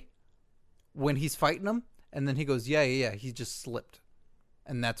okay?" When he's fighting him, and then he goes, "Yeah, he just slipped,"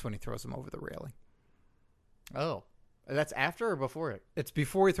 and that's when he throws him over the railing. Oh. That's after or before it? It's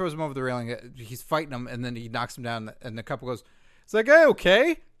before he throws him over the railing. He's fighting him, and then he knocks him down, and the couple goes, "Is that guy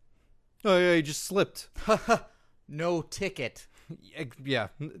okay?" "Oh yeah, he just slipped." No ticket. Yeah,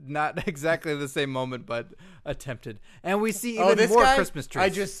 not exactly the same moment, but attempted. And we see even this more guy, Christmas trees. I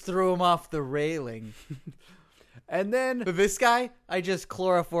just threw him off the railing. And then But this guy, I just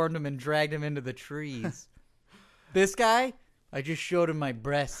chloroformed him and dragged him into the trees. This guy, I just showed him my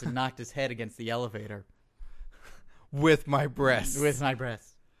breasts and knocked his head against the elevator. with my breasts. With my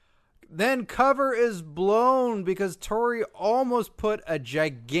breasts. Then cover is blown because Tori almost put a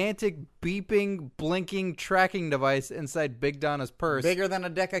gigantic beeping, blinking tracking device inside Big Donna's purse. Bigger than a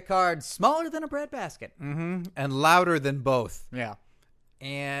deck of cards, smaller than a bread basket. And louder than both. Yeah.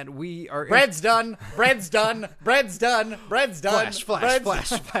 And we are... Bread's done. Bread's done. Bread's done. Bread's done.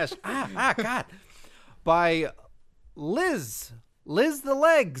 Flash. God. By Lizzie the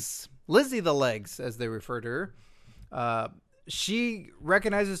Legs, as they refer to her. She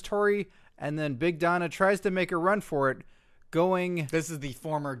recognizes Tori, and then Big Donna tries to make a run for it, going... This is the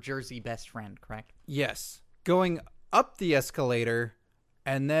former Jersey best friend, correct? Yes. Going up the escalator,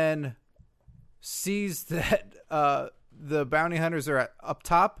 and then sees that the bounty hunters are up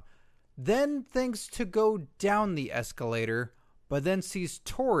top, then thinks to go down the escalator, but then sees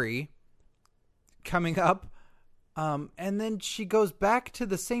Tori coming up, and then she goes back to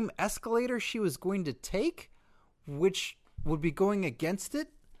the same escalator she was going to take, which would be going against it,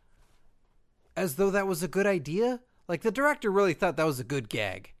 as though that was a good idea. Like, the director really thought that was a good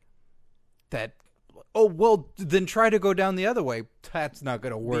gag. That, oh, well, then try to go down the other way. That's not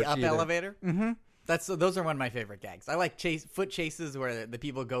going to work The up either. elevator? Mm-hmm. Those are one of my favorite gags. I like foot chases where the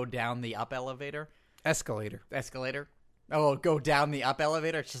people go down the up elevator. Escalator. Escalator. Oh, go down the up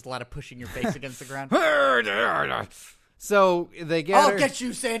elevator? It's just a lot of pushing your face against the ground. So they get I'll her. get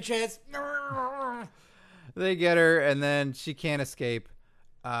you, Sanchez. They get her, and then she can't escape.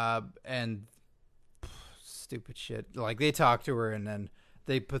 And stupid shit. Like, they talk to her, and then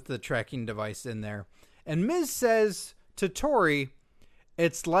they put the tracking device in there. And Miz says to Tori,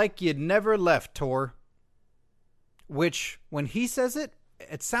 "It's like you'd never left, Tor." Which, when he says it,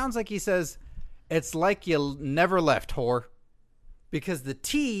 it sounds like he says, "It's like you never left, whore." Because the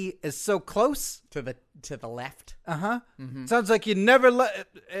T is so close. To the left. Uh-huh. Mm-hmm. Sounds like you never left.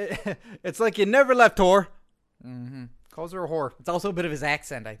 It's like you never left, whore. Mm-hmm. Calls her a whore. It's also a bit of his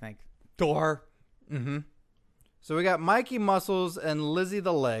accent, I think. Door. Mm-hmm. So we got Mikey Muscles and Lizzie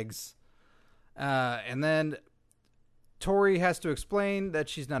the Legs. And then Tori has to explain that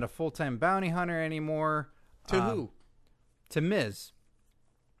she's not a full-time bounty hunter anymore. To who? To Miz.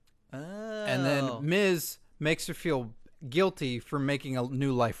 Oh. And then Miz makes her feel guilty for making a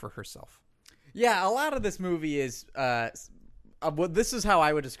new life for herself. Yeah, a lot of this movie is... this is how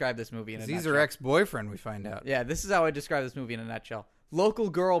I would describe this movie in a nutshell. He's her ex-boyfriend, we find out. Yeah, this is how I would describe this movie in a nutshell. Local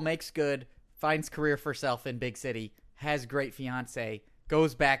girl makes good, finds career for herself in big city, has great fiance,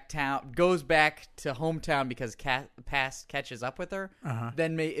 goes back to hometown because past catches up with her,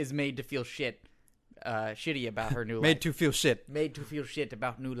 then is made to feel shitty about her new life. Made to feel shit. Made to feel shit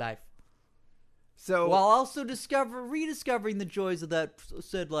about new life. So While also rediscovering the joys of that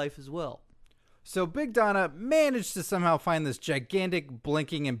said life as well. So Big Donna managed to somehow find this gigantic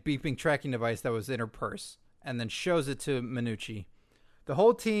blinking and beeping tracking device that was in her purse and then shows it to Minucci. The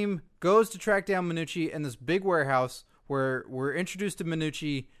whole team goes to track down Minucci in this big warehouse where we're introduced to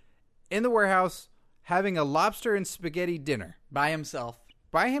Minucci in the warehouse having a lobster and spaghetti dinner. By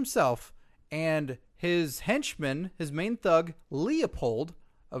himself. And his henchman, his main thug, Leopold,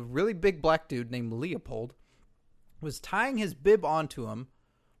 a really big black dude named Leopold, was tying his bib onto him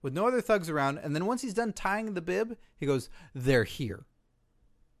with no other thugs around, and then once he's done tying the bib, he goes, "They're here."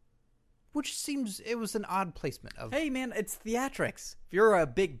 Which seems, it was an odd placement of... Hey, man, it's theatrics. If you're a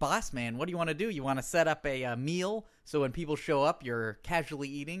big boss man, what do you want to do? You want to set up a meal so when people show up, you're casually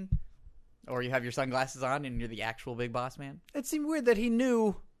eating? Or you have your sunglasses on and you're the actual big boss man? It seemed weird that he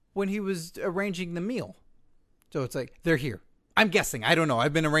knew when he was arranging the meal. So it's like, they're here. I'm guessing. I don't know.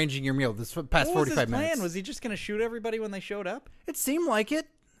 I've been arranging your meal this past 45 minutes. What was his plan? Was he just going to shoot everybody when they showed up? It seemed like it.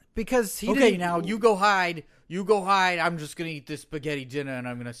 Because he didn't... now you go hide. You go hide. I'm just going to eat this spaghetti dinner and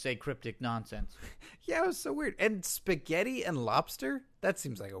I'm going to say cryptic nonsense. Yeah, it was so weird. And spaghetti and lobster? That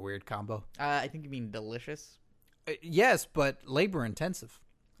seems like a weird combo. I think you mean delicious. Yes, but labor intensive.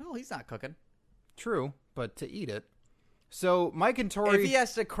 Oh, he's not cooking. True, but to eat it. So Mike and Tori... If he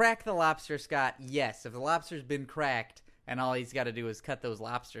has to crack the lobster, Scott, yes. If the lobster's been cracked and all he's got to do is cut those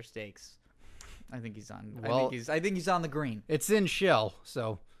lobster steaks, I think he's on. Well, I think he's on the green. It's in shell,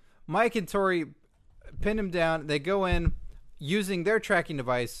 so... Mike and Tori pin him down. They go in using their tracking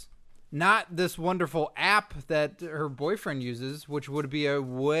device, not this wonderful app that her boyfriend uses, which would be a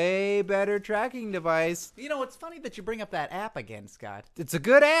way better tracking device. You know, it's funny that you bring up that app again, Scott. It's a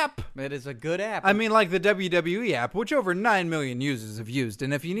good app. It is a good app. I mean, like the WWE app, which over 9 million users have used.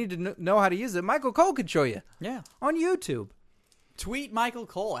 And if you need to know how to use it, Michael Cole could show you. Yeah. On YouTube. Tweet Michael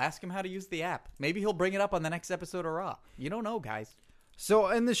Cole. Ask him how to use the app. Maybe he'll bring it up on the next episode of Raw. You don't know, guys. So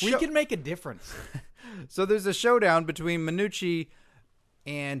in the show, we can make a difference. So there's a showdown between Minucci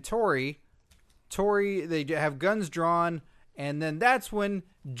and Tori. They have guns drawn, and then that's when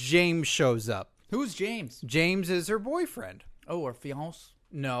James shows up. Who's James? James is her boyfriend. Oh, or fiance?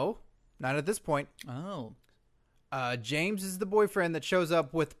 No, not at this point. Oh. James is the boyfriend that shows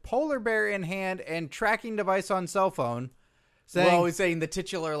up with polar bear in hand and tracking device on cell phone. We're always saying the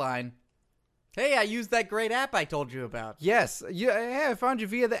titular line. Hey, I used that great app I told you about. Yes. Yeah, I found you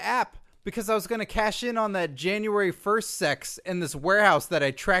via the app because I was going to cash in on that January 1st sex in this warehouse that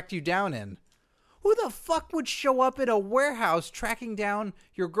I tracked you down in. Who the fuck would show up in a warehouse tracking down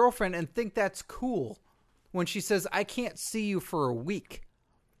your girlfriend and think that's cool when she says, I can't see you for a week?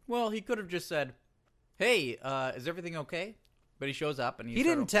 Well, he could have just said, hey, is everything okay? But he shows up and he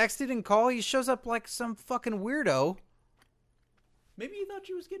didn't text, he didn't call. He shows up like some fucking weirdo. Maybe he thought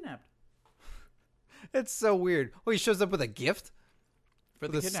she was kidnapped. It's so weird. Oh, he shows up with a gift? For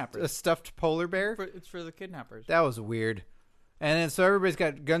the kidnappers. A stuffed polar bear? It's for the kidnappers. That was weird. And then so everybody's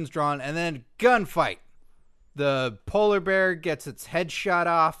got guns drawn, and then gunfight. The polar bear gets its head shot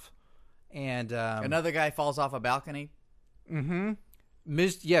off, and... another guy falls off a balcony. Mm-hmm.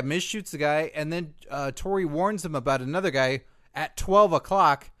 Miz shoots the guy, and then Tori warns him about another guy at 12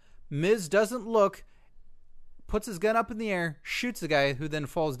 o'clock. Miz doesn't look, puts his gun up in the air, shoots the guy, who then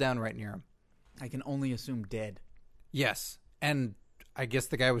falls down right near him. I can only assume dead. Yes, and I guess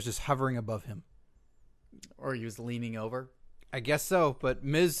the guy was just hovering above him. Or he was leaning over. I guess so, but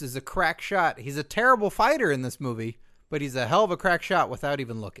Miz is a crack shot. He's a terrible fighter in this movie, but he's a hell of a crack shot without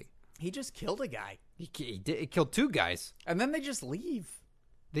even looking. He just killed a guy. He killed two guys. And then they just leave.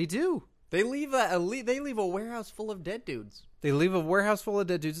 They do. They leave a warehouse full of dead dudes. They leave a warehouse full of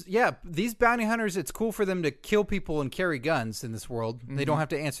dead dudes. Yeah, these bounty hunters, it's cool for them to kill people and carry guns in this world. Mm-hmm. They don't have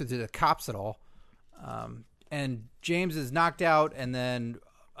to answer to the cops at all. And James is knocked out, and then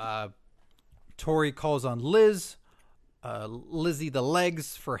Tori calls on Liz, Lizzie the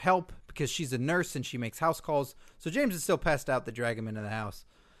Legs, for help because she's a nurse and she makes house calls. So James is still passed out. They drag him into the house.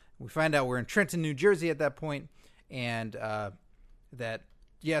 We find out we're in Trenton, New Jersey at that point, and that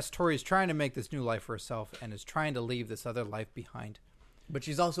yes, Tori's trying to make this new life for herself and is trying to leave this other life behind. But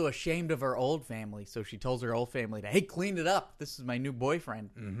she's also ashamed of her old family, so she tells her old family to, hey, clean it up. This is my new boyfriend.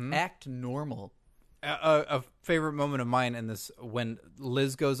 Act normal. A favorite moment of mine in this, when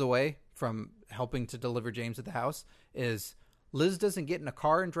Liz goes away from helping to deliver James at the house, is Liz doesn't get in a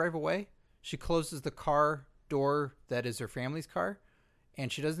car and drive away. She closes the car door that is her family's car,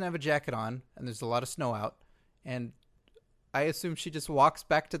 and she doesn't have a jacket on, and there's a lot of snow out. And I assume she just walks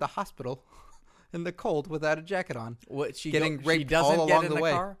back to the hospital in the cold without a jacket on. What, she raped doesn't all get along in the a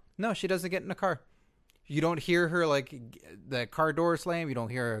way. car? No, she doesn't get in a car. You don't hear her, like, the car door slam. You don't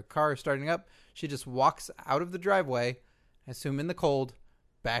hear a car starting up. She just walks out of the driveway, I assume in the cold,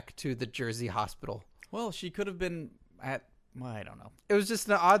 back to the Jersey hospital. Well, she could have been at, well, I don't know. It was just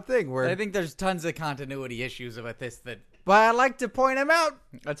an odd thing where... I think there's tons of continuity issues about this that... But I like to point them out.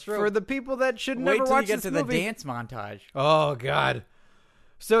 That's true. For the people that should Wait never till watch you get this to movie. the dance montage. Oh, God.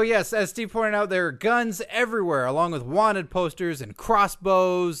 So, yes, as Steve pointed out, there are guns everywhere, along with wanted posters and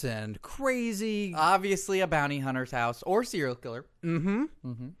crossbows and crazy... Obviously a bounty hunter's house or serial killer.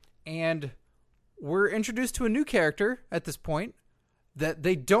 And we're introduced to a new character at this point that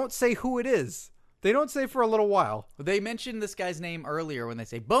they don't say who it is. They don't say for a little while. They mentioned this guy's name earlier when they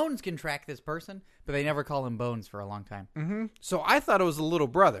say Bones can track this person, but they never call him Bones for a long time. So I thought it was a little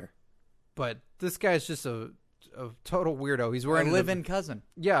brother, but this guy's just a total weirdo. He's wearing A live-in cousin.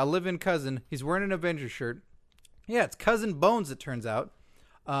 Yeah, a live-in cousin. He's wearing an Avengers shirt. Yeah, it's Cousin Bones, it turns out.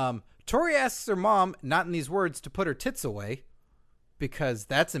 Tori asks her mom, not in these words, to put her tits away because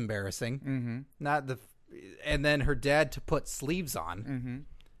that's embarrassing. And then her dad to put sleeves on.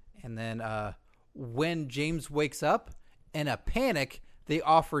 And then when James wakes up, in a panic, they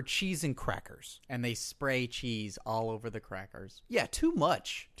offer cheese and crackers. And they spray cheese all over the crackers. Yeah, too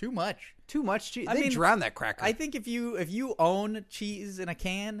much. Too much. Too much cheese. I They mean, drown that cracker. I think if you own cheese in a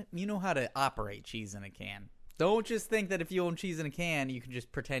can, you know how to operate cheese in a can. Don't just think that if you own cheese in a can, you can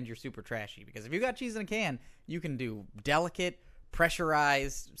just pretend you're super trashy. Because if you got cheese in a can, you can do delicate,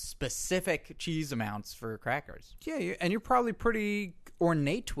 pressurized, specific cheese amounts for crackers. Yeah, and you're probably pretty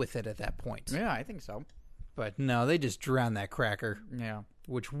ornate with it at that point. Yeah, I think so. But no, they just drown that cracker, Yeah.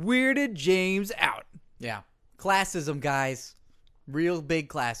 which weirded James out. Yeah. Classism, guys. Real big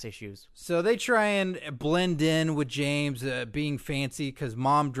class issues. So they try and blend in with James being fancy because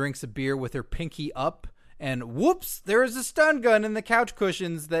mom drinks a beer with her pinky up. And whoops, there is a stun gun in the couch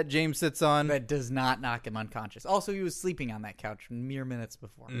cushions that James sits on. That does not knock him unconscious. Also, he was sleeping on that couch mere minutes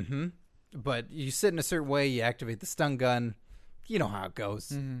before. But you sit in a certain way, you activate the stun gun. You know how it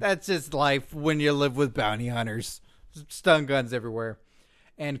goes. That's just life when you live with bounty hunters. Stun guns everywhere.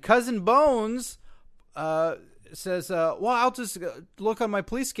 And Cousin Bones says, well, I'll just look on my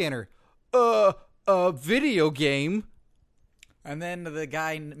police scanner. A video game. And then the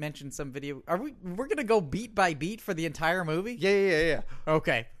guy mentioned some video. We're gonna go beat by beat for the entire movie? Yeah.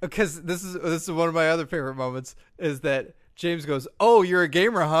 Okay. Because this is one of my other favorite moments is that James goes, "Oh, you're a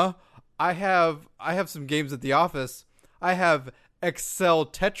gamer, huh? I have some games at the office. I have Excel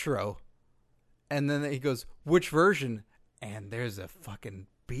Tetro." And then he goes, "Which version?" And there's a fucking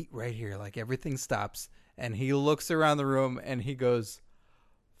beat right here. Like everything stops. And he looks around the room and he goes,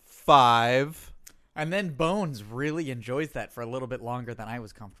 5. And then Bones really enjoys that for a little bit longer than I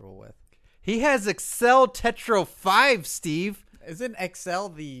was comfortable with. He has Excel Tetro 5, Steve. Isn't Excel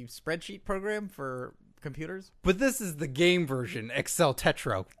the spreadsheet program for computers? But this is the game version, Excel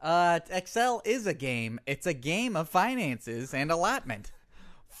Tetro. Excel is a game. It's a game of finances and allotment.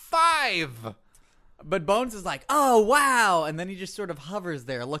 5! But Bones is like, oh, wow. And then he just sort of hovers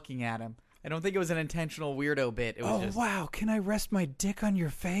there looking at him. I don't think it was an intentional weirdo bit. It was just... wow. Can I rest my dick on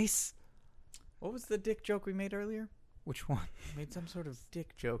your face? What was the dick joke we made earlier? Which one? We made some sort of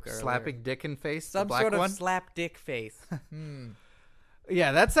dick joke earlier. Slapping dick in face? Some the black sort of one? slap dick face.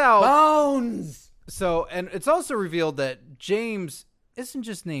 Yeah, that's how... Bones! So, and it's also revealed that James isn't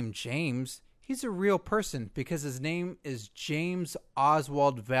just named James. He's a real person because his name is James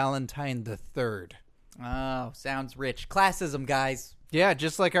Oswald Valentine III. Oh, sounds rich. Classism, guys. Yeah,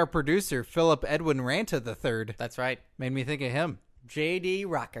 just like our producer, Philip Edwin Ranta III. That's right. Made me think of him. J.D.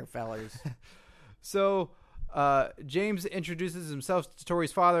 Rockefellers. So, James introduces himself to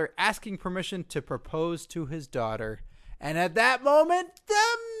Tori's father, asking permission to propose to his daughter. And at that moment,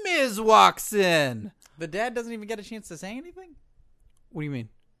 the Miz walks in. The dad doesn't even get a chance to say anything? What do you mean?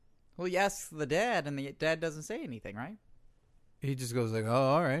 Well, he asks the dad, and the dad doesn't say anything, right? He just goes like, "Oh,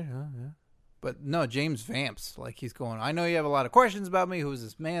 all right, yeah." But no, James vamps like he's going, "I know you have a lot of questions about me. Who's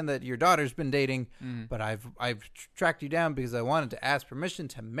this man that your daughter's been dating? But I've tracked you down because I wanted to ask permission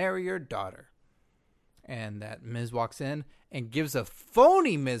to marry your daughter." And that Miz walks in and gives a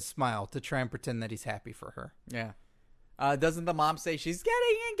phony Miz smile to try and pretend that he's happy for her. Yeah. Doesn't the mom say she's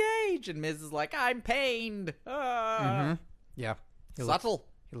getting engaged? And Miz is like, I'm pained. Yeah. Subtle.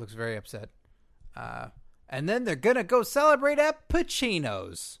 He looks very upset. And then they're going to go celebrate at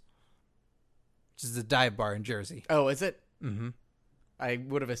Pacino's, which is a dive bar in Jersey. Oh, is it? Mm-hmm. I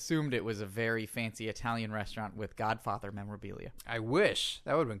would have assumed it was a very fancy Italian restaurant with Godfather memorabilia. I wish.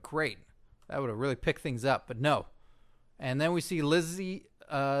 That would have been great. That would have really picked things up, but no. And then we see Lizzie,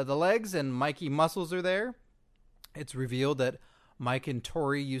 the legs, and Mikey Muscles are there. It's revealed that Mike and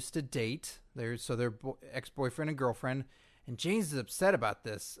Tori used to date. They're ex-boyfriend and girlfriend. And James is upset about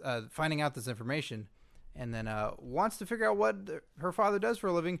this, finding out this information. And then wants to figure out what her father does for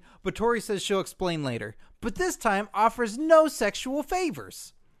a living. But Tori says she'll explain later. But this time offers no sexual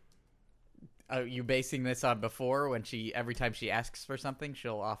favors. Are you basing this on before when every time she asks for something,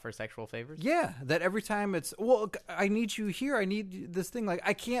 she'll offer sexual favors? Yeah, that every time it's, well, I need you here. I need this thing. Like,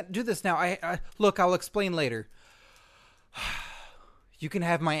 I can't do this now. Look, I'll explain later. You can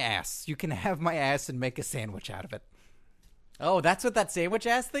have my ass. You can have my ass and make a sandwich out of it. Oh, that's what that sandwich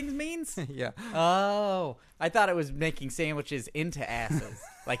ass thing means? Yeah. Oh, I thought it was making sandwiches into asses.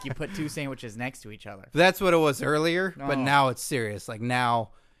 Like you put two sandwiches next to each other. That's what it was earlier, but Oh. now it's serious. Like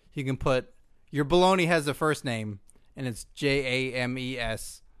now you can put, your bologna has a first name, and it's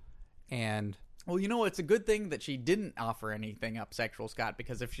James. And Well, you know, it's a good thing that she didn't offer anything up sexual, Scott,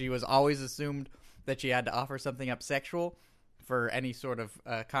 because if she was always assumed that she had to offer something up sexual for any sort of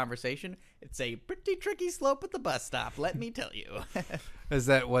conversation, it's a pretty tricky slope at the bus stop, let me tell you. is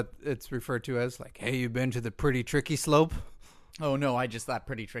that what it's referred to as? Like, hey, you been to the pretty tricky slope? Oh, no, I just thought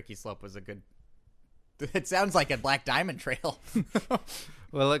pretty tricky slope was a good... It sounds like a Black Diamond Trail.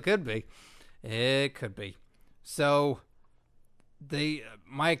 Well, it could be. It could be. So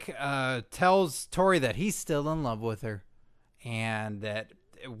Mike tells Tori that he's still in love with her, and that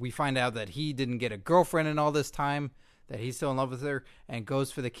we find out that he didn't get a girlfriend in all this time, that he's still in love with her, and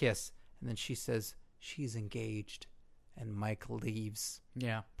goes for the kiss. And then she says she's engaged, and Mike leaves.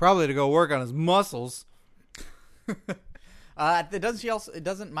 Yeah. Probably to go work on his muscles.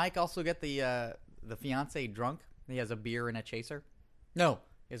 Doesn't Mike also get the fiance drunk? He has a beer and a chaser. No,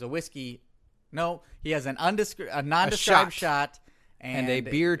 he has a whiskey. No, he has a nondescribed shot And a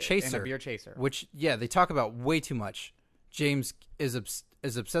beer chaser. And a beer chaser. Which, yeah, they talk about way too much. James is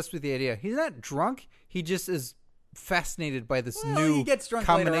obsessed with the idea. He's not drunk. He just is fascinated by this new he gets drunk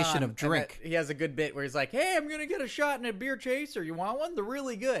combination later on, of drink. and he has a good bit where he's like, hey, I'm going to get a shot and a beer chaser. You want one? They're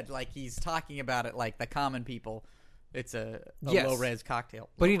really good. Like, he's talking about it like the common people. It's a Yes. low-res cocktail.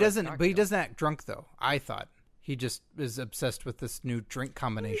 But he Low-res doesn't. But he cocktail. doesn't act drunk, though. I thought he just is obsessed with this new drink You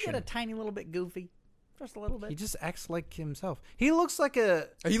combination. get a tiny little bit goofy. Just a little bit. He just acts like himself. He looks like a.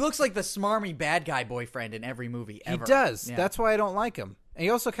 He looks like the smarmy bad guy boyfriend in every movie He ever. does. Yeah. That's why I don't like him. And he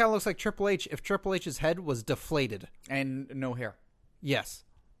also kind of looks like Triple H if Triple H's head was deflated. And no hair. Yes.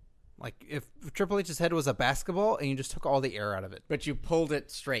 Like if Triple H's head was a basketball and you just took all the air out of it. But you pulled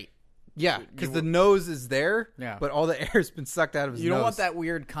it straight. Yeah, because the nose is there, Yeah. but all the air's been sucked out of his nose. You don't want that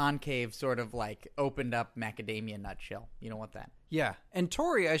weird concave sort of like opened up macadamia nutshell. You don't want that. Yeah. And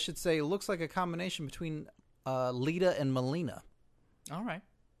Tori, I should say, looks like a combination between Lita and Melina. All right.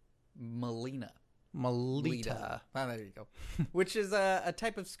 Melita. Melita. Oh, there you go. Which is a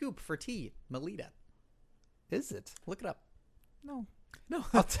type of scoop for tea. Melita. Is it? Look it up. No. No.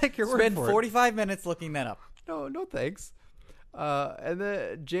 I'll take your word Spend for it. 45 minutes looking that up. No, thanks. And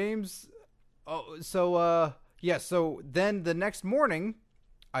then James. Oh, so yeah. So then the next morning,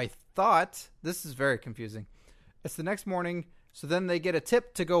 I thought this is very confusing. It's the next morning. So then they get a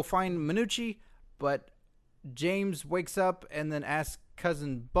tip to go find Minucci, but James wakes up and then asks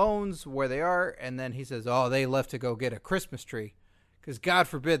cousin Bones where they are, and then he says, "Oh, they left to go get a Christmas tree," because God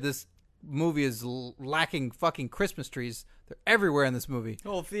forbid this movie is lacking fucking Christmas trees. They're everywhere in this movie.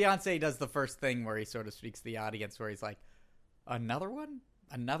 Well, fiance does the first thing where he sort of speaks to the audience where he's like, another one?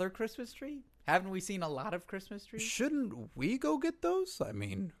 Another Christmas tree? Haven't we seen a lot of Christmas trees? Shouldn't we go get those? I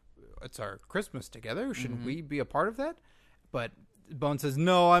mean, it's our Christmas together. Shouldn't we be a part of that? But Bone says,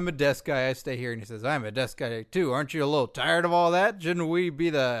 "No, I'm a desk guy. I stay here." And he says, "I'm a desk guy too. Aren't you a little tired of all that? Shouldn't we be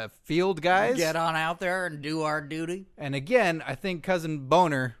the field guys?" Get on out there and do our duty. And again, I think cousin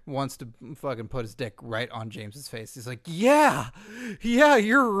Boner wants to fucking put his dick right on James's face. He's like, "Yeah,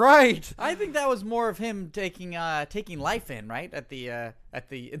 you're right." I think that was more of him taking life in, right?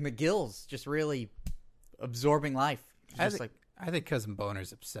 In the gills, just really absorbing life. I think cousin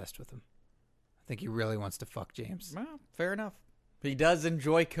Boner's obsessed with him. I think he really wants to fuck James. Well, fair enough. He does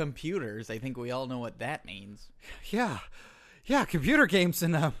enjoy computers. I think we all know what that means. Yeah, computer games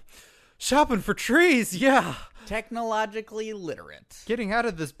and Shopping for trees, yeah. Technologically literate. Getting out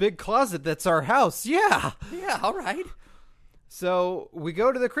of this big closet that's our house, yeah. Yeah, all right. So we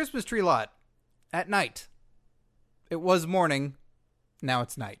go to the Christmas tree lot at night. It was morning. Now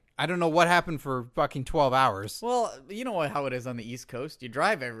it's night. I don't know what happened for fucking 12 hours. Well, you know how it is on the East Coast. You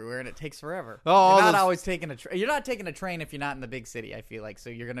drive everywhere and it takes forever. Oh, you're not always taking a train. You're not taking a train if you're not in the big city, I feel like.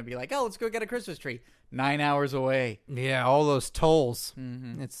 So you're going to be like, oh, let's go get a Christmas tree. 9 hours away. Yeah, all those tolls.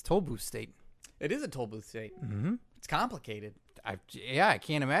 Mm-hmm. It's toll booth state. It is a toll booth state. Mm-hmm. It's complicated. I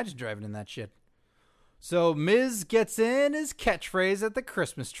can't imagine driving in that shit. So Miz gets in his catchphrase at the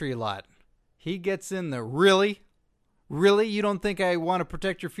Christmas tree lot. He gets in the really? Really? You don't think I want to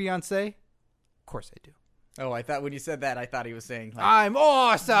protect your fiancé? Of course I do. Oh, I thought when you said that, I thought he was saying, like, I'm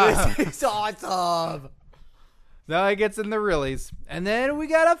awesome! this is awesome! Now he gets in the reallys. And then we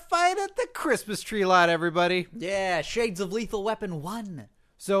got a fight at the Christmas tree lot, everybody. Yeah, Shades of Lethal Weapon 1.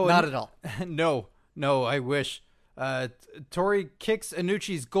 So Not at all. No, I wish. Tori kicks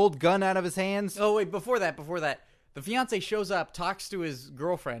Anucci's gold gun out of his hands. Oh, wait, before that, the fiance shows up, talks to his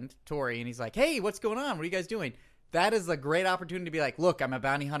girlfriend, Tori, and he's like, hey, what's going on? What are you guys doing? That is a great opportunity to be like, look, I'm a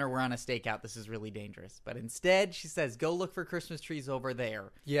bounty hunter. We're on a stakeout. This is really dangerous. But instead, she says, go look for Christmas trees over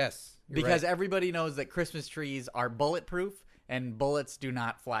there. Yes. Because everybody knows that Christmas trees are bulletproof and bullets do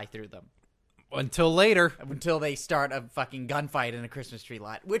not fly through them. Until later. Until they start a fucking gunfight in a Christmas tree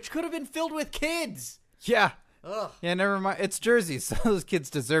lot, which could have been filled with kids. Yeah. Ugh. Yeah, never mind. It's Jersey, so those kids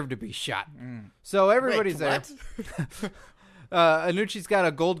deserve to be shot. So everybody's there. Anucci's got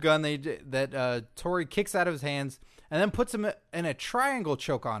a gold gun that Tori kicks out of his hands and then puts him in a triangle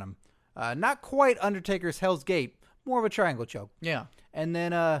choke on him. Not quite Undertaker's Hell's Gate, more of a triangle choke. Yeah. And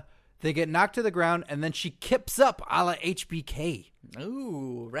then they get knocked to the ground, and then she kips up a la HBK.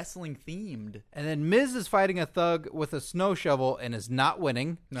 Ooh, wrestling themed. And then Miz is fighting a thug with a snow shovel and is not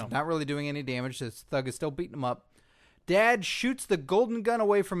winning. No. She's not really doing any damage. This thug is still beating him up. Dad shoots the golden gun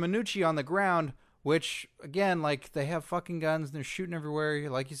away from Anucci on the ground, which, again, like, they have fucking guns and they're shooting everywhere.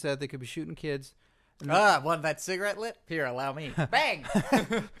 Like you said, they could be shooting kids. Want that cigarette lit? Here, allow me. Bang!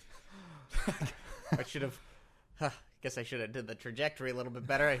 I should have... guess I should have did the trajectory a little bit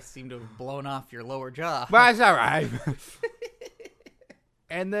better. I seem to have blown off your lower jaw. But it's all right.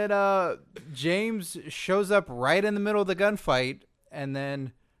 And then James shows up right in the middle of the gunfight and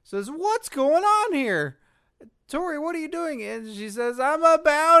then says, what's going on here? Tori, what are you doing? And she says, I'm a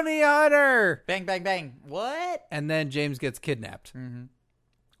bounty hunter. Bang, bang, bang. What? And then James gets kidnapped. Mm-hmm.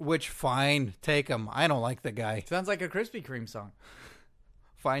 Which, fine, take him. I don't like the guy. Sounds like a Krispy Kreme song.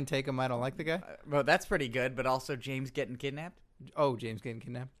 Fine, take him. I don't like the guy. Well, that's pretty good, but also James getting kidnapped? Oh, James getting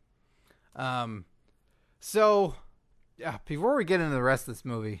kidnapped. So, before we get into the rest of this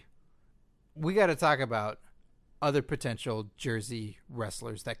movie, we got to talk about other potential Jersey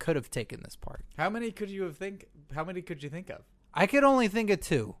wrestlers that could have taken this part. How many could you think of? I could only think of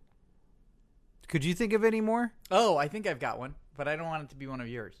 2. Could you think of any more? Oh, I think I've got one, but I don't want it to be one of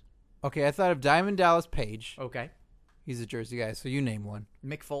yours. Okay, I thought of Diamond Dallas Page. Okay. He's a Jersey guy, so you name one.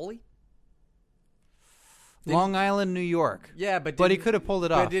 Mick Foley? Long Island, New York. Yeah, but he could have pulled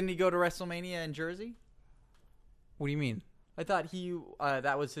it off. But didn't he go to WrestleMania in Jersey? What do you mean? I thought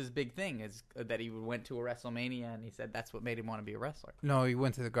that was his big thing, is that he went to a WrestleMania and he said that's what made him want to be a wrestler. No, he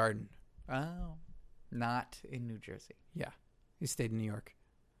went to the Garden. Oh, not in New Jersey. Yeah, he stayed in New York.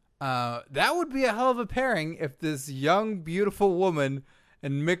 That would be a hell of a pairing if this young, beautiful woman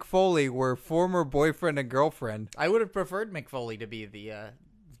and Mick Foley were former boyfriend and girlfriend. I would have preferred Mick Foley to be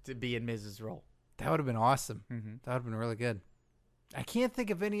in Miz's role. That would have been awesome. Mm-hmm. That would have been really good. I can't think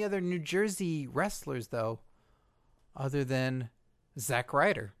of any other New Jersey wrestlers though, other than Zack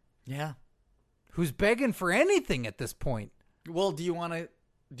Ryder. Yeah, who's begging for anything at this point. Well, do you want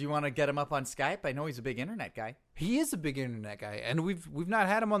to get him up on Skype? I know he's a big internet guy. He is a big internet guy, and we've not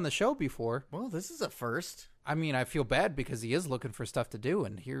had him on the show before. Well, this is a first. I mean, I feel bad because he is looking for stuff to do,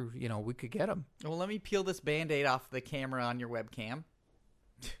 and here, we could get him. Well, let me peel this Band-Aid off the camera on your webcam.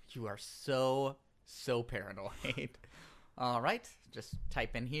 You are so paranoid. All right, just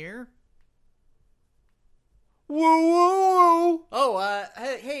type in here. Whoa, whoa, whoa. Oh,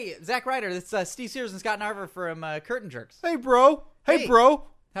 hey, Zack Ryder, this is Steve Sears and Scott Narver from Curtain Jerks. Hey, bro. Hey, bro.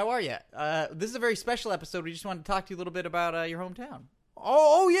 How are you? This is a very special episode. We just wanted to talk to you a little bit about your hometown.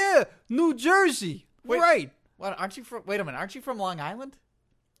 Oh yeah, New Jersey. Wait, right. What, aren't you from? Wait a minute, aren't you from Long Island?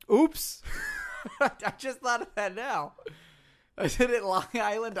 Oops. I just thought of that now. Isn't it Long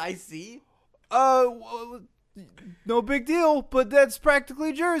Island IC? No big deal, but that's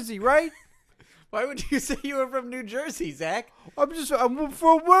practically Jersey, right? Why would you say you were from New Jersey, Zach? I'm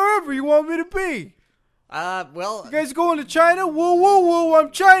from wherever you want me to be. Well, You guys going to China? Woo, woo, woo,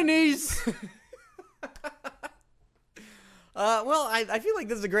 I'm Chinese. well, I feel like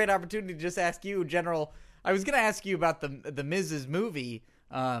this is a great opportunity to just ask you, General. I was going to ask you about the Miz's movie,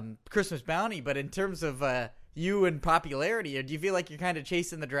 Christmas Bounty, but in terms of you and popularity, do you feel like you're kind of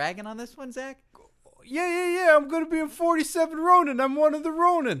chasing the dragon on this one, Zach? Yeah. I'm going to be in 47 Ronin. I'm one of the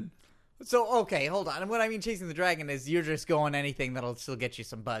Ronin. So, okay, hold on. And what I mean chasing the dragon is you're just going anything that'll still get you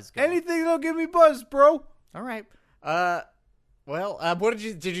some buzz going. Anything that'll give me buzz, bro. All right. Well, what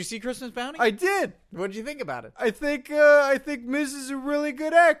did you see Christmas Bounty? I did. What did you think about it? I think Miz is a really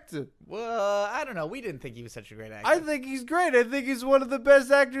good actor. Well, I don't know. We didn't think he was such a great actor. I think he's great. I think he's one of the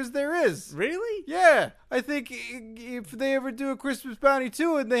best actors there is. Really? Yeah. I think if they ever do a Christmas Bounty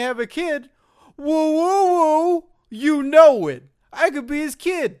 2 and they have a kid, woo, woo, woo, you know it. I could be his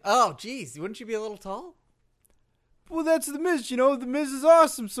kid. Oh, geez. Wouldn't you be a little tall? Well, that's the Miz, you know. The Miz is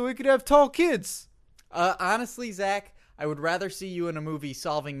awesome, so he could have tall kids. Honestly, Zach, I would rather see you in a movie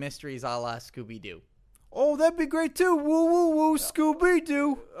solving mysteries a la Scooby-Doo. Oh, that'd be great too. Woo, woo, woo,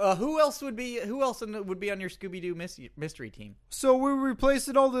 Scooby-Doo. Who else would be on your Scooby-Doo mystery team? So we're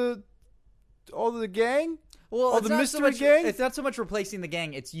replacing all the gang? Well, the mystery gang? It's not so much replacing the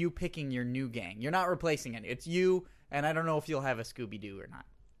gang. It's you picking your new gang. You're not replacing it. It's you, and I don't know if you'll have a Scooby-Doo or not.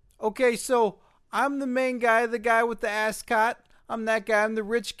 Okay, so I'm the main guy, the guy with the ascot. I'm that guy. I'm the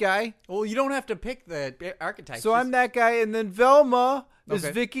rich guy. Well, you don't have to pick the archetypes. So I'm that guy, and then Velma is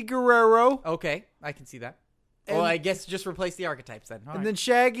Okay. Vicky Guerrero. Okay, I can see that. And- Well, I guess just replace the archetypes then. All And right. then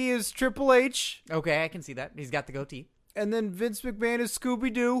Shaggy is Triple H. Okay, I can see that. He's got the goatee. And then Vince McMahon is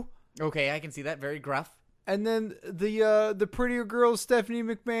Scooby-Doo. Okay, I can see that. Very gruff. And then the prettier girl is Stephanie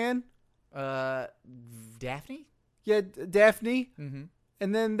McMahon. Daphne? Yeah, Daphne. Mm-hmm.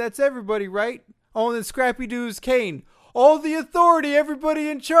 And then that's everybody, right? Oh, and then Scrappy Doo is Kane. All the authority, everybody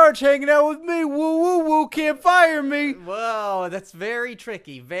in charge hanging out with me. Woo, woo, woo, can't fire me. Whoa, that's very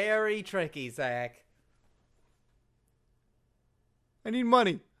tricky. Very tricky, Zach. I need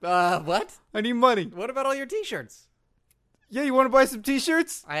money. What? I need money. What about all your t-shirts? Yeah, you want to buy some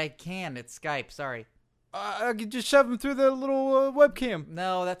t-shirts? I can. It's Skype. Sorry. I could just shove them through the little webcam.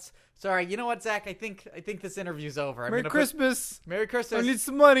 No, that's... Sorry. You know what, Zach? I think this interview's over. Merry Christmas. Merry Christmas. I need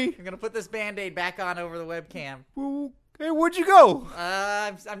some money. I'm going to put this Band-Aid back on over the webcam. Woo. Hey, where'd you go?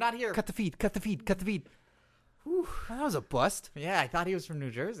 I'm not here. Cut the feed. Whew, that was a bust. Yeah, I thought he was from New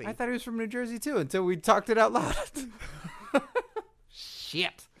Jersey. I thought he was from New Jersey, too, until we talked it out loud.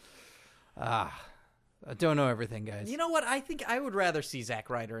 Shit. I don't know everything, guys. You know what? I think I would rather see Zack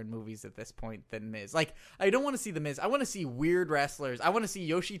Ryder in movies at this point than Miz. Like, I don't want to see the Miz. I want to see weird wrestlers. I want to see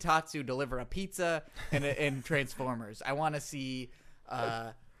Yoshitatsu deliver a pizza in Transformers. I want to see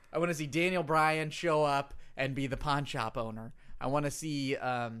Daniel Bryan show up and be the pawn shop owner. I want to see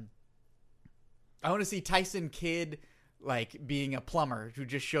Tyson Kidd like being a plumber who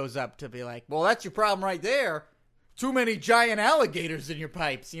just shows up to be like, well, that's your problem right there. Too many giant alligators in your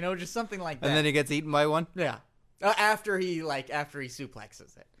pipes, you know, just something like that. And then he gets eaten by one? Yeah. After he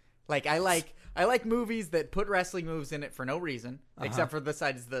suplexes it. Like I like movies that put wrestling moves in it for no reason, except for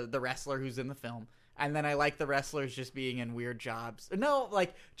besides the wrestler who's in the film. And then I like the wrestlers just being in weird jobs. No,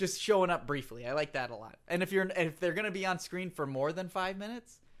 like just showing up briefly. I like that a lot. And if they're going to be on screen for more than 5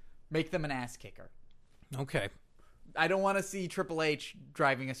 minutes, make them an ass kicker. Okay. I don't want to see Triple H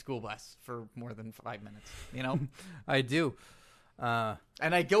driving a school bus for more than 5 minutes, you know? I do. And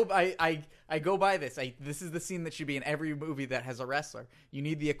I go by this. This is the scene that should be in every movie that has a wrestler. You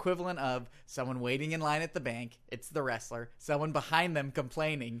need the equivalent of someone waiting in line at the bank. It's the wrestler. Someone behind them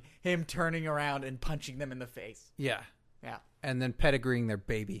complaining. Him turning around and punching them in the face. Yeah. Yeah. And then pedigreeing their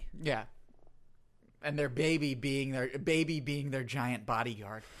baby. Yeah. And their baby being their giant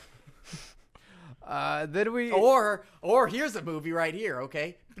bodyguard. Then we... Or here's a movie right here,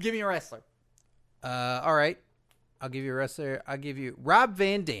 okay? Give me a wrestler. All right. I'll give you a wrestler. I'll give you Rob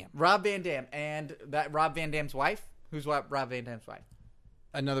Van Dam. Rob Van Dam. And that Rob Van Dam's wife? Who's Rob Van Dam's wife?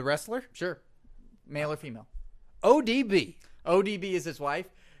 Another wrestler? Sure. Male or female? ODB. ODB is his wife.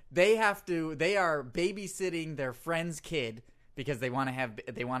 They are babysitting their friend's kid because they want to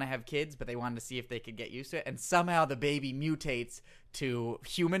have kids, but they wanted to see if they could get used to it. And somehow the baby mutates to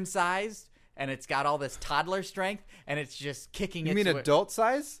human sized, and it's got all this toddler strength, and it's just kicking. You mean adult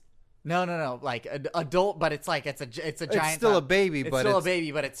size? No, like adult, but it's like it's a giant. It's still a baby, but still a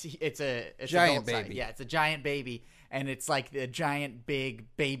baby, but it's a giant adult size. baby. Yeah, it's a giant baby, and it's like the giant big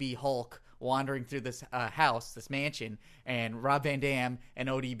baby Hulk wandering through this house, this mansion, and Rob Van Dam and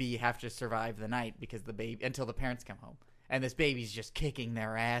ODB have to survive the night because until the parents come home, and this baby's just kicking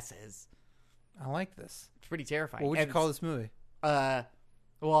their asses. I like this. It's pretty terrifying. What would you call this movie?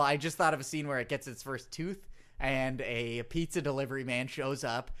 Well, I just thought of a scene where it gets its first tooth, and a pizza delivery man shows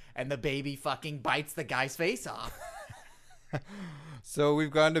up, and the baby fucking bites the guy's face off. So we've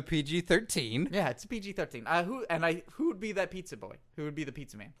gone to PG-13. Yeah, it's a PG-13. Who would be that pizza boy? Who would be the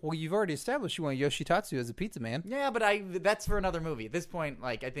pizza man? Well, you've already established you want Yoshitatsu as a pizza man. Yeah, but that's for another movie. At this point,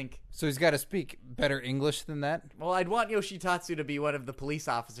 like, I think... So he's got to speak better English than that? Well, I'd want Yoshitatsu to be one of the police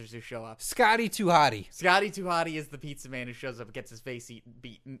officers who show up. Scotty Tuhati. Scotty Tuhati is the pizza man who shows up and gets his face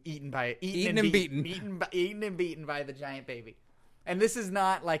eaten and beaten by the giant baby. And this is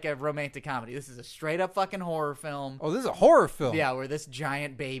not like a romantic comedy. This is a straight up fucking horror film. Oh, this is a horror film. Yeah, where this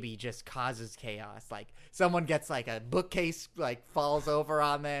giant baby just causes chaos. Like, someone gets like a bookcase, like, falls over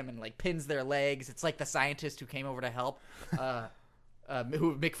on them and like pins their legs. It's like the scientist who came over to help,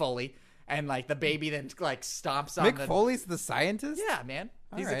 Mick Foley. And like the baby then like stomps on Mick Foley's the scientist? Yeah, man.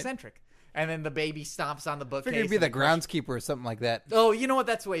 He's right. eccentric. And then the baby stomps on the bookcase. Figured it'd be the groundskeeper or something like that. Oh, you know what?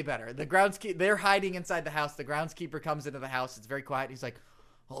 That's way better. The groundskeeper, they're hiding inside the house. The groundskeeper comes into the house. It's very quiet. He's like,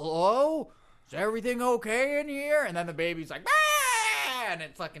 "Hello? Is everything okay in here?" And then the baby's like, "Ah!" And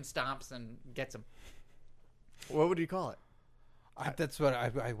it fucking stomps and gets him. What would you call it? That's what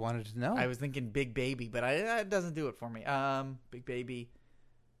I wanted to know. I was thinking Big Baby, but it doesn't do it for me. Big Baby.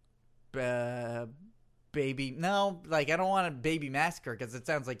 Baby, no, like I don't want a baby massacre because it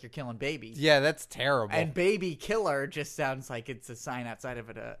sounds like you're killing babies. Yeah, that's terrible. And baby killer just sounds like it's a sign outside of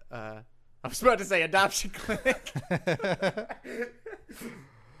I was about to say adoption clinic.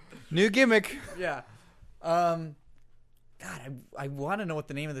 New gimmick. Yeah. God, I want to know what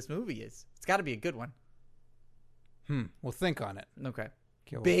the name of this movie is. It's got to be a good one. We'll think on it. Okay.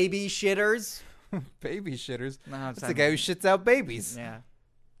 Cool. Baby shitters. Baby shitters. No, that's the guy who shits out babies. Yeah.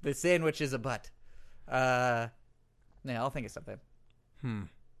 The sandwich is a butt. Yeah, I'll think of something.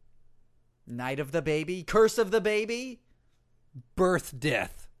 Night of the Baby, Curse of the Baby, Birth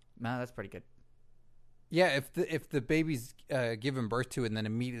Death. No, that's pretty good. Yeah, if the baby's given birth to it and then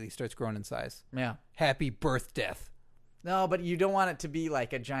immediately starts growing in size. Yeah. Happy Birth Death. No, but you don't want it to be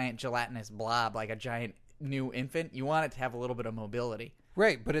like a giant gelatinous blob, like a giant new infant. You want it to have a little bit of mobility.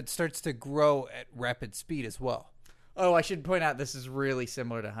 Right, but it starts to grow at rapid speed as well. Oh, I should point out this is really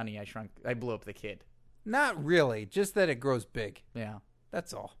similar to Honey, I Blew Up the Kid. Not really, just that it grows big. Yeah.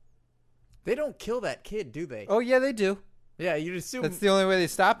 That's all. They don't kill that kid, do they? Oh, yeah, they do. Yeah, you'd assume... That's the only way they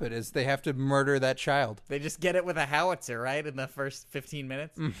stop it, is they have to murder that child. They just get it with a howitzer, right, in the first 15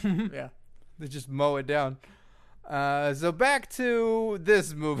 minutes? Yeah. They just mow it down. So back to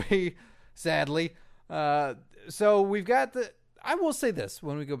this movie, sadly. So we've got I will say this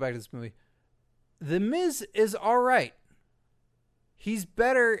when we go back to this movie. The Miz is all right. He's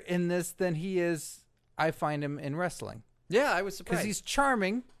better in this than he is, I find him, in wrestling. Yeah, I was surprised. Because he's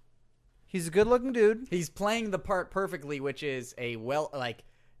charming. He's a good-looking dude. He's playing the part perfectly, which is a well-dressed,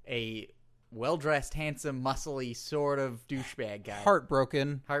 handsome, muscly sort of douchebag guy.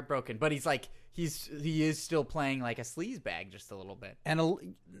 Heartbroken. But he's like, he is still playing like a sleazebag just a little bit.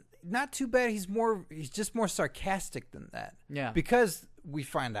 And not too bad. He's just more sarcastic than that. Yeah. Because we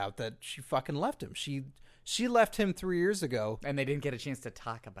find out that she fucking left him. She left him 3 years ago, and they didn't get a chance to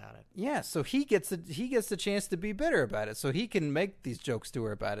talk about it. Yeah, so he gets the chance to be bitter about it, so he can make these jokes to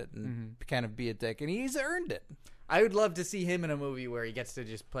her about it and kind of be a dick, and he's earned it. I would love to see him in a movie where he gets to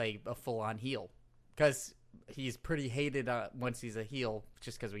just play a full-on heel, because he's pretty hated once he's a heel,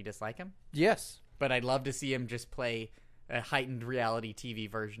 just because we dislike him. Yes, but I'd love to see him just play a heightened reality TV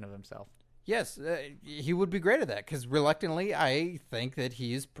version of himself. Yes, he would be great at that, because reluctantly, I think that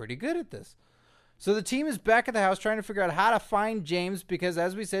he is pretty good at this. So the team is back at the house trying to figure out how to find James because,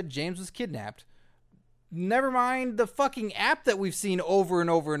 as we said, James was kidnapped. Never mind the fucking app that we've seen over and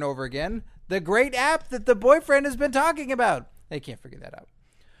over and over again. The great app that the boyfriend has been talking about. They can't figure that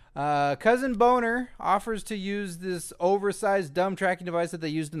out. Cousin Boner offers to use this oversized dumb tracking device that they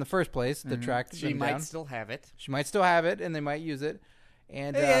used in the first place to track them down. She might still have it. She might still have it, and they might use it.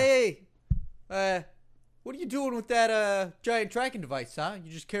 And Hey, what are you doing with that giant tracking device, huh?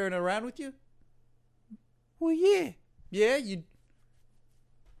 You just carrying it around with you? Well, yeah. Yeah, you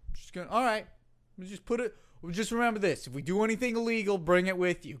just going, all right. We'll just put it, we'll just remember this. If we do anything illegal, bring it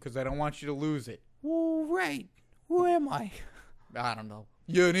with you, because I don't want you to lose it. Well, right. Who am I? I don't know.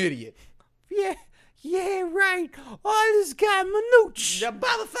 You're an idiot. Yeah, right. Oh, this guy Manooch. The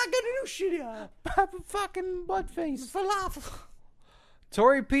motherfucking shit. Papa fucking buttface. Falafel.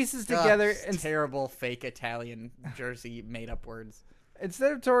 Tori pieces together and terrible fake Italian Jersey made up words.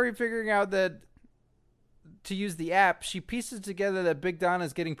 Instead of Tori figuring out that to use the app, she pieces together that Big Don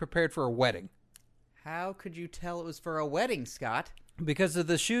is getting prepared for a wedding. How could you tell it was for a wedding, Scott? Because of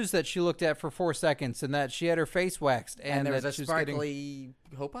the shoes that she looked at for 4 seconds, and that she had her face waxed, And there was that a she sparkly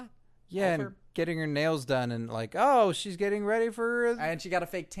hopa. yeah, over. and getting her nails done, and like, oh, she's getting ready for And she got a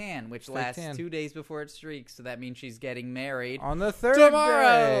fake tan, which Fake lasts tan. 2 days before it streaks. So that means she's getting married on the third tomorrow.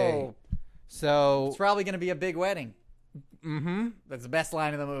 day. So, It's probably going to be a big wedding. mm-hmm. That's the best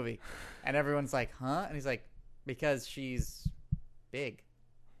line in the movie. And everyone's like, huh? And he's like, because she's big.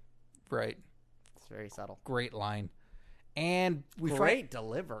 Right. It's very subtle. Great line. And we Great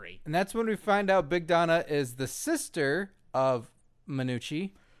delivery. and that's when we find out Big Donna is the sister of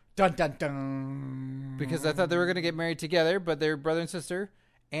Minucci, Dun, dun, dun. because I thought they were going to get married together, but they're brother and sister.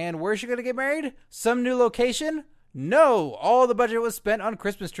 And where's she going to get married? Some new location? No, all the budget was spent on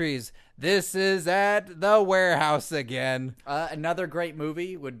Christmas trees. This is at the warehouse again. Another great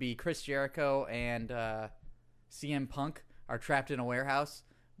movie would be Chris Jericho and CM Punk are trapped in a warehouse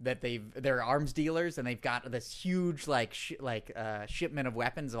that they're arms dealers, and they've got this huge shipment of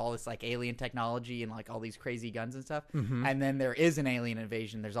weapons of all this like alien technology and like all these crazy guns and stuff. And then there is an alien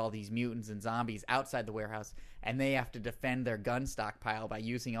invasion. There's all these mutants and zombies outside the warehouse, and they have to defend their gun stockpile by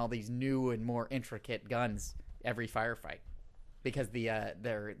using all these new and more intricate guns every firefight, because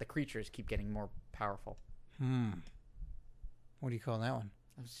the creatures keep getting more powerful. What do you call that one?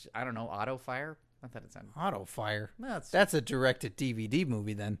 I don't know, auto fire. I thought it sounded. Auto Fire. No, That's a direct-to-DVD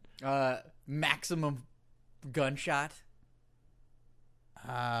movie then. Maximum gunshot.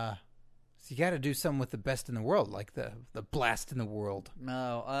 So you got to do something with the best in the world, like the blast in the world.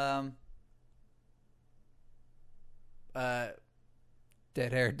 No. Dead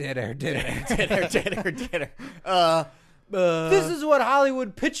air, dead air, dead air. Dead air. This is what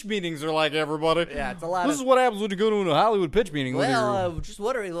Hollywood pitch meetings are like, everybody. Yeah, it's a lot This is what happens when you go to a Hollywood pitch meeting. just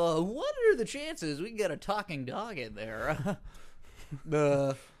wondering, what are the chances we can get a talking dog in there?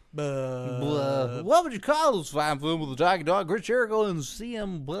 What would you call this fine film with the talking dog, Chris Jericho, and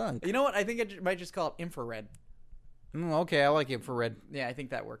CM Punk? You know what? I think I might just call it infrared. Okay, I like infrared. Yeah, I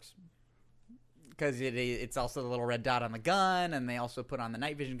think that works. Because it's also the little red dot on the gun, and they also put on the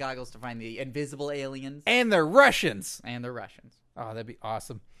night vision goggles to find the invisible aliens. And they're Russians. And they're Russians. Oh, that'd be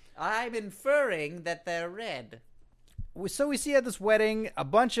awesome. I'm inferring that they're red. So we see at this wedding, a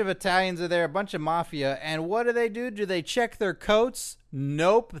bunch of Italians are there, a bunch of mafia, and what do? Do they check their coats?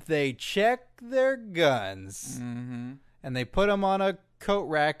 Nope, they check their guns. Mm-hmm. And they put them on a coat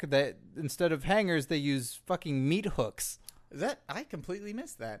rack that, instead of hangers, they use fucking meat hooks. I completely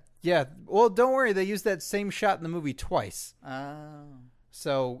missed that. Yeah, well, don't worry, they used that same shot in the movie twice. Oh.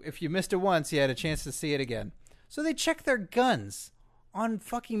 So if you missed it once, you had a chance to see it again. So they check their guns on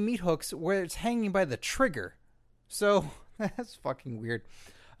fucking meat hooks where it's hanging by the trigger. So that's fucking weird.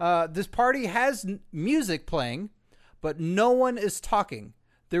 This party has music playing, but no one is talking.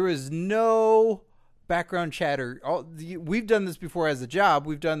 There is no background chatter. We've done this before as a job.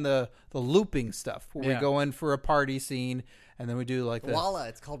 We've done the looping stuff where we go in for a party scene and then we do like the Walla.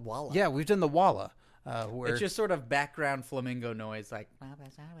 It's called Walla. Yeah, we've done the Walla. Where it's just sort of background flamingo noise, like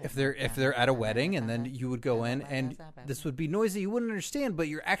if they're at a wedding, and then you would go in and this would be noisy you wouldn't understand, but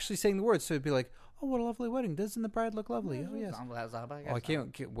you're actually saying the words, so it'd be like, oh, what a lovely wedding, doesn't the bride look lovely? Oh yes. Oh, I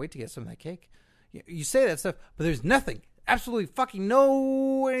can't wait to get some of that cake. You say that stuff, but there's nothing, absolutely fucking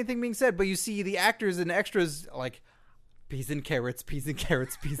no anything being said, but you see the actors and extras like peas and carrots, peas and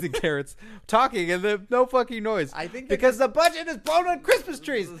carrots, peas and carrots, talking, and no fucking noise. I think because the budget is blown on Christmas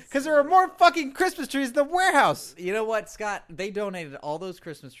trees. Because there are more fucking Christmas trees in the warehouse. You know what, Scott? They donated all those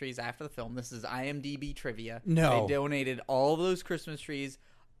Christmas trees after the film. This is IMDb trivia. No. They donated all those Christmas trees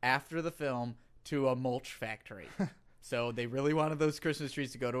after the film to a mulch factory. So they really wanted those Christmas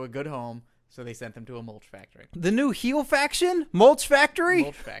trees to go to a good home. So they sent them to a mulch factory. The new heel faction? Mulch Factory?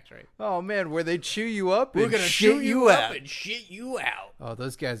 Mulch factory. Oh, man, where they chew you up and We're going to shit you out. and shit you out. Oh,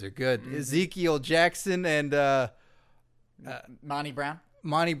 those guys are good. Ezekiel Jackson and Monty Brown?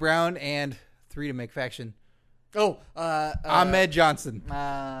 Monty Brown and three to make faction. Oh, Ahmed Johnson.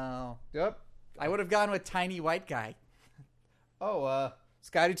 Oh. Yep. I would have gone with Tiny White Guy. Oh,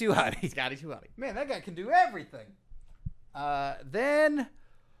 Scotty Too Hotty. Scotty Too Hotty. Man, that guy can do everything. Then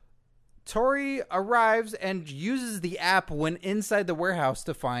Tori arrives and uses the app when inside the warehouse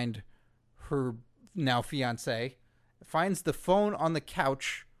to find her now fiance. Finds the phone on the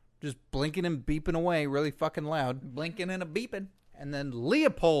couch, just blinking and beeping away really fucking loud. Blinking and a beeping. And then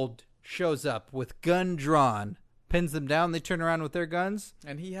Leopold shows up with gun drawn, pins them down. They turn around with their guns.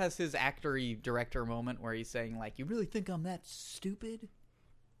 And he has his actor-y director moment where he's saying, like, you really think I'm that stupid?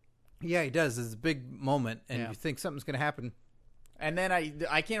 Yeah, he does. It's a big moment, and you think something's going to happen. And then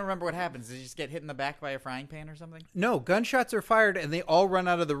I can't remember what happens. Does he just get hit in the back by a frying pan or something? No, gunshots are fired, and they all run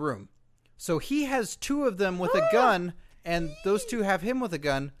out of the room. So he has two of them with a gun, and those two have him with a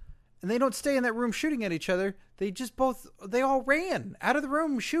gun, and they don't stay in that room shooting at each other. They all ran out of the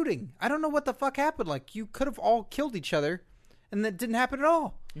room shooting. I don't know what the fuck happened. Like, you could have all killed each other, and that didn't happen at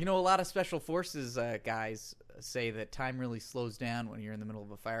all. You know, a lot of special forces guys say that time really slows down when you're in the middle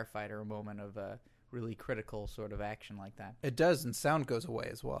of a firefight or a moment of really critical sort of action like that. It does, and sound goes away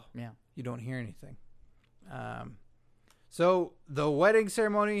as well. Yeah. You don't hear anything. So the wedding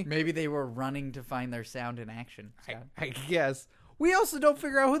ceremony, Maybe they were running to find their sound in action. Scott. I guess. We also don't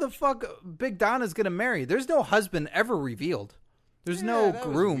figure out who the fuck Big Donna's going to marry. There's no husband ever revealed. There's no that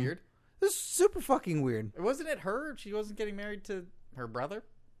was groom. weird. This is super fucking weird. Wasn't it her? She wasn't getting married to her brother?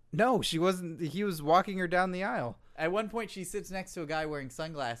 No, she wasn't. He was walking her down the aisle. At one point, she sits next to a guy wearing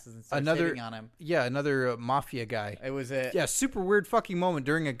sunglasses and starts hitting on him. Yeah, another mafia guy. It was super weird fucking moment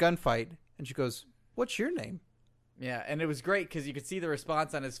during a gunfight. And she goes, "What's your name?" Yeah, and it was great because you could see the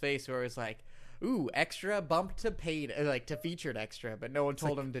response on his face where it was like, ooh, extra bump to paid, like to featured extra, but no one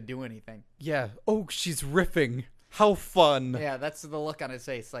told him to do anything. Yeah. Oh, she's riffing. How fun. Yeah, that's the look on his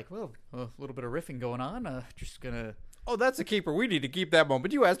face. Like, well, a little bit of riffing going on. Just gonna... Oh, that's a keeper. We need to keep that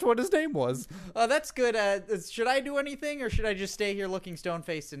moment. You asked what his name was. Oh, that's good. Should I do anything, or should I just stay here looking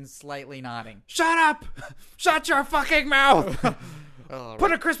stone-faced and slightly nodding? Shut up! Shut your fucking mouth!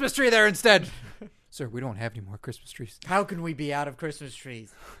 Put a Christmas tree there instead. Sir, we don't have any more Christmas trees. How can we be out of Christmas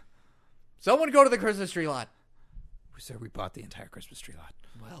trees? Someone go to the Christmas tree lot. Sir, we bought the entire Christmas tree lot.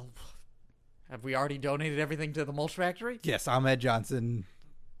 Well, have we already donated everything to the mulch factory? Yes, Ahmed Johnson,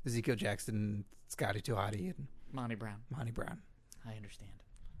 Ezekiel Jackson, Scotty Tuhati, and Monty Brown. I understand.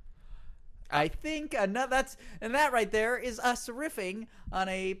 I think that right there is us riffing on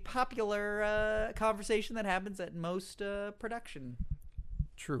a popular conversation that happens at most production.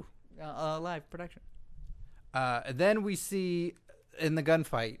 True. Live production. Then we see in the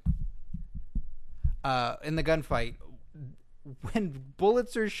gunfight, when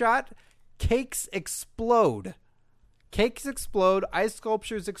bullets are shot, cakes explode. Ice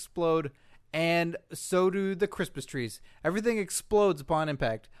sculptures explode, and so do the Christmas trees. Everything explodes upon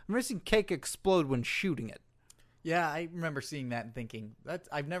impact. I've never seen cake explode when shooting it. Yeah, I remember seeing that and thinking,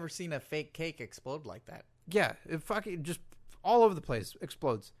 I've never seen a fake cake explode like that. Yeah, it fucking just all over the place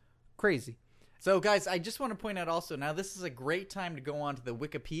explodes. Crazy. So, guys, I just want to point out also, now this is a great time to go on to the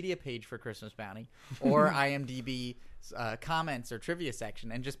Wikipedia page for Christmas Bounty or IMDb comments or trivia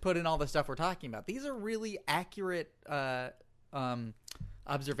section and just put in all the stuff we're talking about. These are really accurate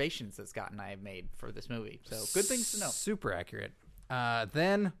observations that Scott and I have made for this movie. So, good things to know. Super accurate.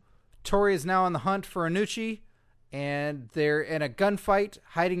 Then, Tori is now on the hunt for Anucci, and they're in a gunfight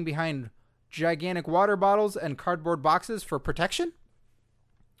hiding behind gigantic water bottles and cardboard boxes for protection,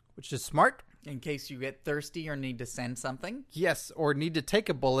 which is smart. In case you get thirsty or need to send something. Yes, or need to take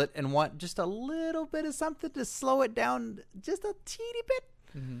a bullet and want just a little bit of something to slow it down just a teeny bit.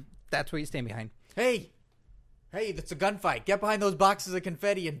 Mm-hmm. That's what you stand behind. Hey, that's a gunfight. Get behind those boxes of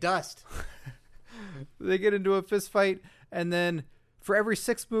confetti and dust. They get into a fist fight, and then for every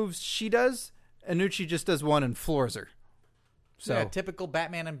 6 moves she does, Anucci just does one and floors her. So yeah, typical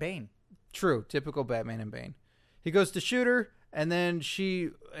Batman and Bane. True, typical Batman and Bane. He goes to shoot her, and then she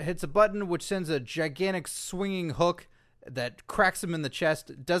hits a button which sends a gigantic swinging hook that cracks him in the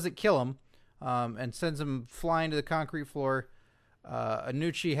chest, doesn't kill him, and sends him flying to the concrete floor.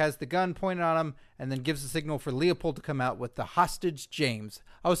 Anucci has the gun pointed on him and then gives the signal for Leopold to come out with the hostage James.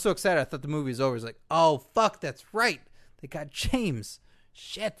 I was so excited. I thought the movie was over. I was like, oh, fuck, that's right. They got James.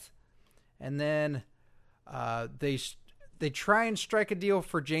 Shit. And then they try and strike a deal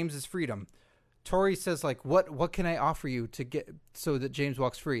for James's freedom. Tori says, like, what can I offer you to get so that James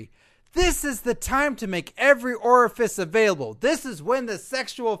walks free? This is the time to make every orifice available. This is when the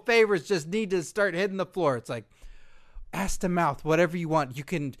sexual favors just need to start hitting the floor. It's like, ass to mouth, whatever you want. You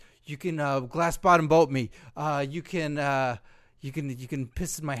can glass bottom boat me. You can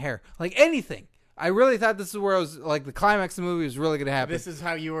piss in my hair. Like anything. I really thought this is where I was like the climax of the movie was really going to happen. This is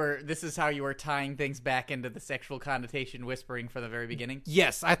how you were tying things back into the sexual connotation whispering from the very beginning.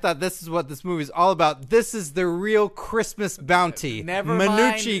 Yes, I thought this is what this movie is all about. This is the real Christmas bounty.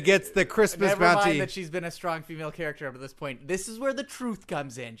 Minucci gets the Christmas bounty. Never mind that she's been a strong female character up to this point. This is where the truth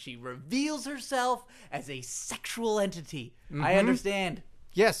comes in. She reveals herself as a sexual entity. Mm-hmm. I understand.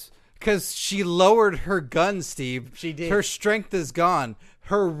 Yes, because she lowered her gun, Steve. She did. Her strength is gone.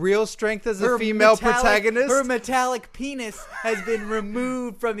 Her real strength as a female protagonist. Her metallic penis has been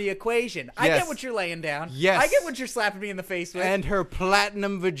removed from the equation. Yes. I get what you're laying down. Yes. I get what you're slapping me in the face with. And her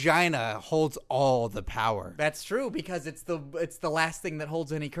platinum vagina holds all the power. That's true, because it's the last thing that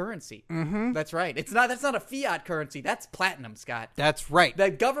holds any currency. Mm-hmm. That's right. That's not a fiat currency. That's platinum, Scott. That's right. The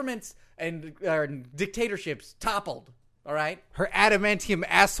governments and dictatorships toppled All right? Her adamantium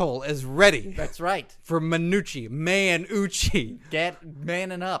asshole is ready That's right. for Manucci. Get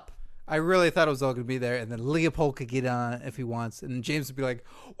manning up. I really thought it was all going to be there, and then Leopold could get on if he wants, and James would be like,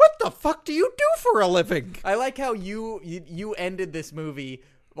 "What the fuck do you do for a living?" I like how you ended this movie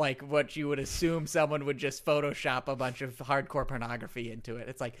like what you would assume someone would just Photoshop a bunch of hardcore pornography into it.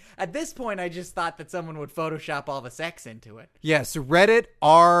 It's like, at this point, I just thought that someone would Photoshop all the sex into it. Yes, Reddit,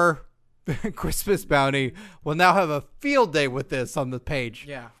 our Christmas bounty, will now have a field day with this on the page.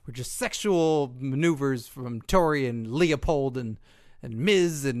 Yeah. With just sexual maneuvers from Tori and Leopold and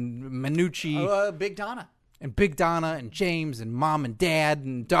Ms. and Manucci. Big Donna. And Big Donna and James and Mom and Dad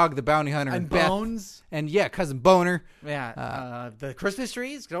and Dog the Bounty Hunter And Beth. Bones. And yeah, Cousin Boner. Yeah. The Christmas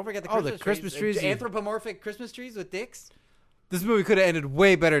trees. Don't forget the Oh, Christmas the Christmas trees. Anthropomorphic Christmas trees with dicks. This movie could have ended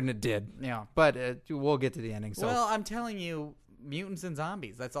way better than it did. Yeah. But we'll get to the ending. So. Well, I'm telling you, mutants and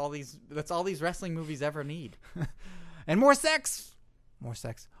zombies. That's all these wrestling movies ever need. And more sex. More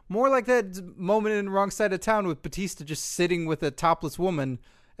sex. More like that moment in Wrong Side of Town with Batista just sitting with a topless woman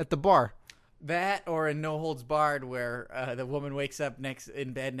at the bar. That, or in No Holds Barred, where the woman wakes up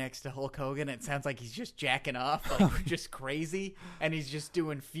in bed next to Hulk Hogan, and it sounds like he's just jacking off, like just crazy, and he's just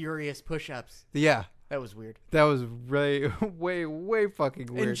doing furious push-ups. Yeah. That was weird. That was way, way fucking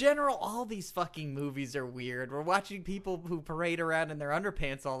weird. In general, all these fucking movies are weird. We're watching people who parade around in their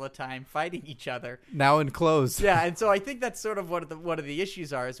underpants all the time, fighting each other. Now in clothes. Yeah, and so I think that's sort of what of the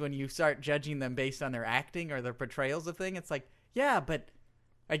issues are, is when you start judging them based on their acting or their portrayals of things. It's like, yeah, but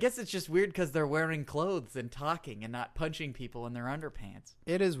I guess it's just weird because they're wearing clothes and talking and not punching people in their underpants.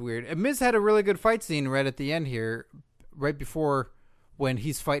 It is weird. And Miz had a really good fight scene right at the end here, right before when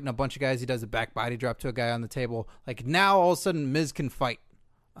he's fighting a bunch of guys. He does a back body drop to a guy on the table. Like, now all of a sudden Miz can fight.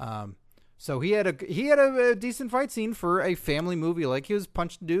 So he had a decent fight scene for a family movie. Like, he was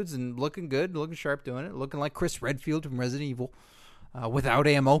punching dudes and looking good, looking sharp doing it, looking like Chris Redfield from Resident Evil without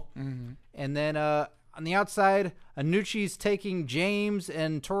ammo. Mm-hmm. And then on the outside, Anucci's taking James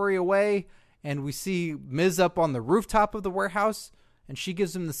and Tori away, and we see Miz up on the rooftop of the warehouse, and she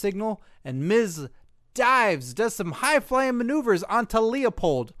gives him the signal, and Miz dives, does some high-flying maneuvers onto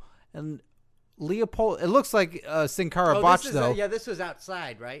Leopold. And Leopold, it looks like Sin Cara botch, though. This was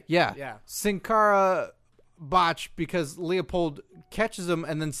outside, right? Yeah. Sin Cara botch because Leopold catches him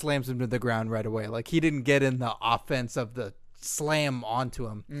and then slams him to the ground right away. Like, he didn't get in the offense of the slam onto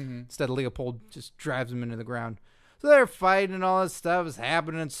him. Mm-hmm. Instead, Leopold just drives him into the ground. So they're fighting and all this stuff is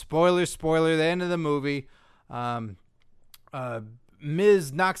happening. Spoiler, the end of the movie.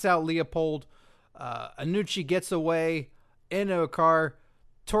 Miz knocks out Leopold. Anucci gets away into a car.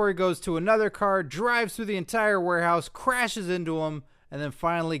 Tori goes to another car, drives through the entire warehouse, crashes into him, and then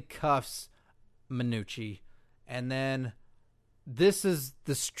finally cuffs Manucci. And then this is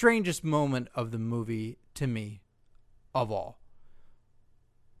the strangest moment of the movie to me of all.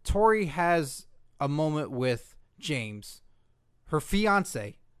 Tori has a moment with James, her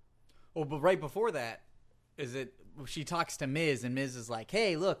fiance. Well, but right before that, she talks to Miz, and Miz is like,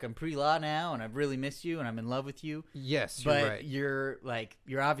 "Hey, look, I'm pre-law now, and I've really missed you, and I'm in love with you. Yes, but you're right.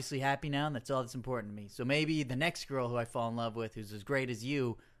 you're obviously happy now, and that's all that's important to me. So maybe the next girl who I fall in love with, who's as great as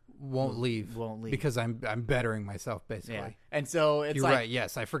you, won't leave because I'm bettering myself, basically." Yeah. And so it's you're right.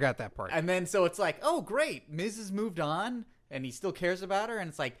 Yes, I forgot that part. And then so it's like, oh, great, Miz has moved on, and he still cares about her, and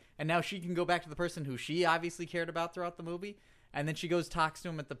it's like, and now she can go back to the person who she obviously cared about throughout the movie. And then she goes, talks to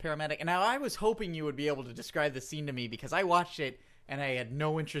him at the paramedic. And now I was hoping you would be able to describe the scene to me, because I watched it and I had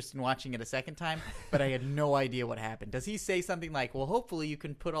no interest in watching it a second time, but I had no idea what happened. Does he say something like, well, hopefully you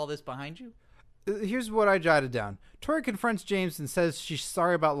can put all this behind you? Here's what I jotted down. Tori confronts James and says she's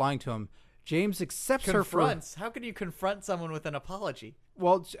sorry about lying to him. James accepts her for... How can you confront someone with an apology?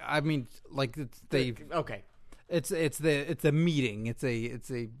 Well, I mean, like, Okay. It's a meeting. It's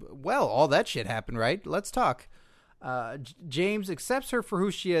a well, all that shit happened, right? Let's talk. James accepts her for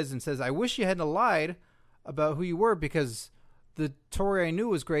who she is and says, I wish you hadn't lied about who you were, because the Tori I knew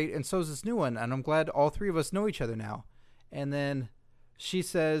was great, and so's this new one, and I'm glad all three of us know each other now. And then she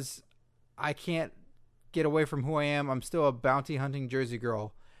says, I can't get away from who I am. I'm still a bounty hunting Jersey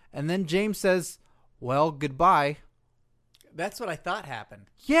girl. And then James says, well, goodbye. That's what I thought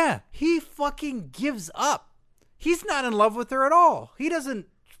happened. Yeah, he fucking gives up. He's not in love with her at all. He doesn't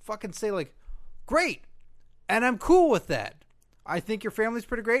fucking say, like, great. And I'm cool with that. I think your family's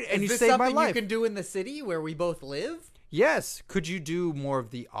pretty great, and you saved my life. Is this something you can do in the city where we both live? Yes. Could you do more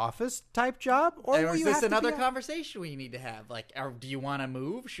of the office type job, or is this another conversation we need to have? Like, do you want to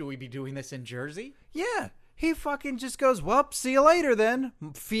move? Should we be doing this in Jersey? Yeah. He fucking just goes, well, see you later then,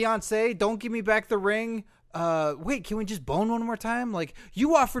 fiance. Don't give me back the ring. wait, can we just bone one more time? Like,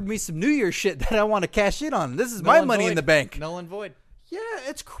 you offered me some New Year's shit that I want to cash in on. This is my money in the bank. Null and void. Yeah,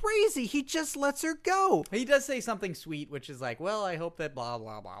 it's crazy. He just lets her go. He does say something sweet, which is like, well, I hope that blah,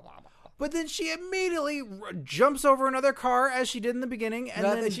 blah, blah, blah, blah. But then she immediately jumps over another car, as she did in the beginning. And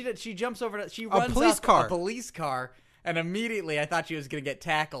then she jumps over, she runs police up car. a police car, and immediately I thought she was going to get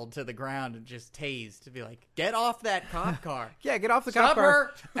tackled to the ground and just tased. To be like, get off that cop car. Yeah, get off the cop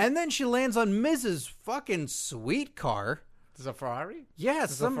car. And then she lands on Mrs. fucking sweet car. Is it a Ferrari? Yeah,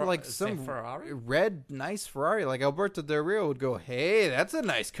 some Ferrari? red, nice Ferrari. Like Alberto Del Rio would go, hey, that's a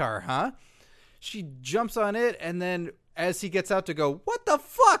nice car, huh? She jumps on it, and then as he gets out to go, what the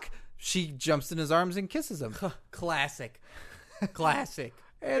fuck? She jumps in his arms and kisses him. Classic. Classic.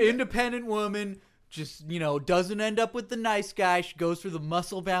 And independent woman, just, doesn't end up with the nice guy. She goes for the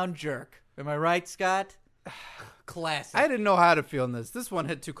muscle-bound jerk. Am I right, Scott? Classic. I didn't know how to feel in this. This one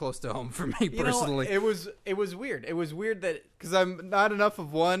hit too close to home for me personally. It was weird. It was weird that because I'm not enough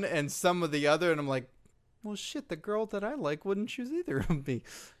of one and some of the other, and I'm like, well, shit, the girl that I like wouldn't choose either of me.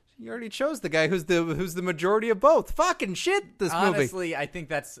 You already chose the guy who's the majority of both. Fucking shit, this movie. Honestly, I think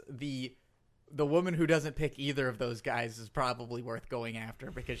that's the woman who doesn't pick either of those guys is probably worth going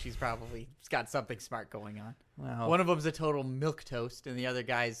after because she's probably got something smart going on. Wow. One of them's a total milquetoast, and the other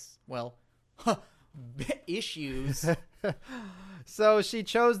guy's, well, issues. So she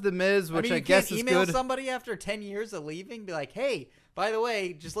chose the Miz, which I guess is good. You can't email somebody after 10 years of leaving, be like, hey, by the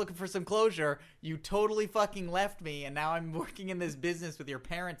way, just looking for some closure. You totally fucking left me, and now I'm working in this business with your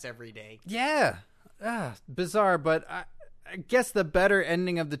parents every day. Yeah. Bizarre, but I guess the better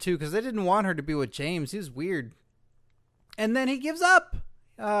ending of the two, because they didn't want her to be with James. He was weird. And then he gives up.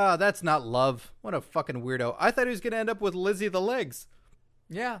 That's not love. What a fucking weirdo. I thought he was going to end up with Lizzie the Legs.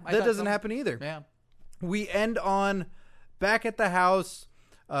 Yeah. That doesn't happen either. Yeah. We end on back at the house.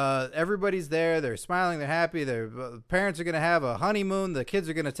 Everybody's there. They're smiling. They're happy. Their parents are going to have a honeymoon. The kids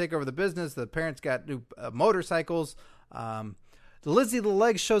are going to take over the business. The parents got new motorcycles. Lizzie the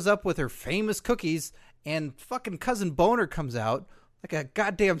Legs shows up with her famous cookies, and fucking Cousin Boner comes out like a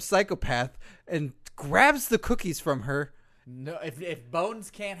goddamn psychopath and grabs the cookies from her. No, if Bones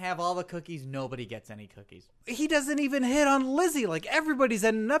can't have all the cookies, nobody gets any cookies. He doesn't even hit on Lizzie. Like, everybody's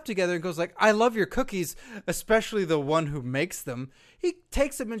ending up together and goes like, I love your cookies, especially the one who makes them. He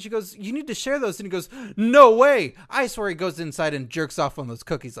takes them and she goes, you need to share those. And he goes, no way. I swear he goes inside and jerks off on those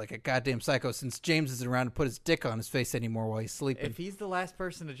cookies like a goddamn psycho since James isn't around to put his dick on his face anymore while he's sleeping. If he's the last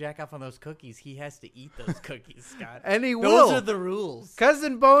person to jack off on those cookies, he has to eat those cookies, Scott. And he will. Those are the rules.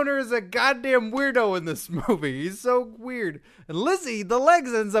 Cousin Boner is a goddamn weirdo in this movie. He's so weird. And Lizzie, the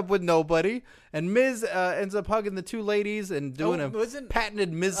Legs, ends up with nobody. And Miz ends up hugging the two ladies and doing a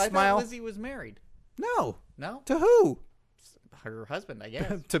patented Miz smile. I thought Lizzie was married. No. No? To who? Her husband, I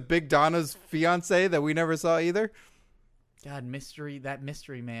guess. To Big Donna's fiance that we never saw either. God, that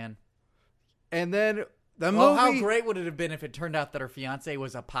mystery man. And then the well, movie. How great would it have been if it turned out that her fiance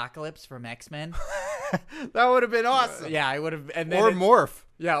was Apocalypse from X-Men? That would have been awesome. Yeah, I would have. And or Morph.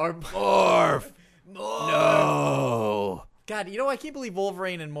 Yeah, or Morph. No. God, I can't believe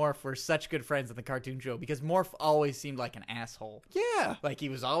Wolverine and Morph were such good friends in the cartoon show because Morph always seemed like an asshole. Yeah. Like he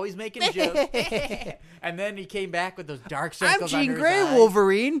was always making jokes. And then he came back with those dark circles I'm Jean under Grey, his eyes.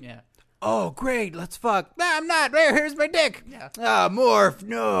 Wolverine. Yeah. Oh, great. Let's fuck. Nah, I'm not. Here's my dick. Yeah. Morph.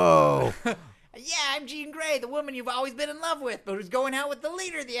 No. Yeah, I'm Jean Grey, the woman you've always been in love with, but who's going out with the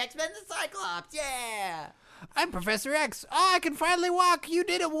leader of the X-Men, the Cyclops. Yeah. I'm Professor X. Oh, I can finally walk. You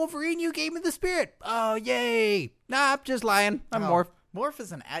did it, Wolverine. You gave me the spirit. Oh, yay. Nah, I'm just lying. I'm Morph. Morph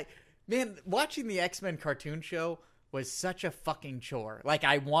is man, watching the X-Men cartoon show was such a fucking chore. Like,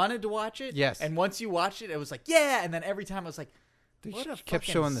 I wanted to watch it. Yes. And once you watched it, it was like, yeah. And then every time I was like, they kept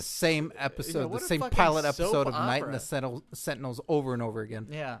showing the same episode, the same pilot episode of Night and the Sentinels over and over again.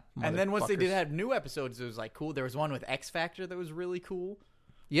 Yeah. And then once they did have new episodes, it was like cool. There was one with X Factor that was really cool.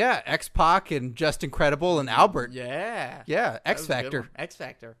 Yeah, X-Pac and Just Incredible and Albert. Yeah. Yeah, X Factor. X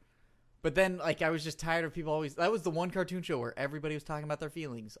Factor. But then, like, I was just tired of people always... That was the one cartoon show where everybody was talking about their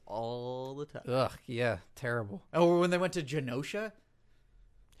feelings all the time. Ugh, yeah, terrible. Or when they went to Genosha.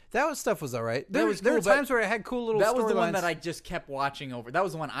 That stuff was all right. There were cool, times where it had cool little That was the one lines. that I just kept watching over. That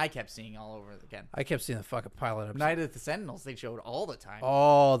was the one I kept seeing all over again. I kept seeing the fucking pilot episode. Night of the Sentinels, they showed all the time.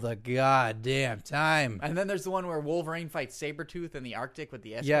 All the goddamn time. And then there's the one where Wolverine fights Sabretooth in the Arctic with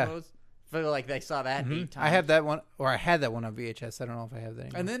the Eskimos. Yeah. I feel like they saw that 8 times. I have that one, or I had that one on VHS. I don't know if I have that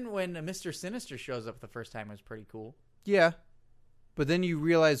anymore. And then when Mr. Sinister shows up the first time, it was pretty cool. Yeah. But then you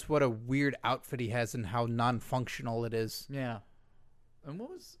realize what a weird outfit he has and how non-functional it is. Yeah. And what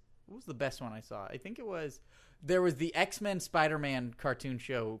what was the best one I saw? I think there was the X-Men Spider-Man cartoon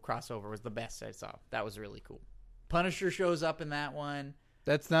show crossover was the best I saw. That was really cool. Punisher shows up in that one.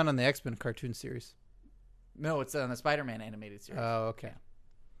 That's not on the X-Men cartoon series. No, it's on the Spider-Man animated series. Oh, okay.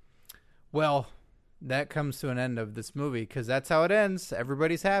 Well, that comes to an end of this movie because that's how it ends.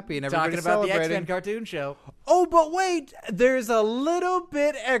 Everybody's happy and everybody's Talking about celebrating. the X-Men cartoon show. Oh, but wait, there's a little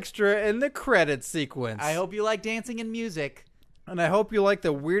bit extra in the credits sequence. I hope you like dancing and music. And I hope you like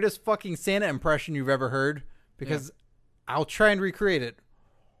the weirdest fucking Santa impression you've ever heard because I'll try and recreate it.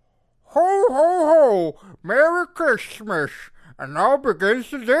 Ho, ho, ho, Merry Christmas, and now begins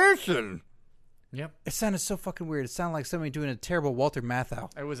the dancing. Yep. It sounded so fucking weird. It sounded like somebody doing a terrible Walter Matthau.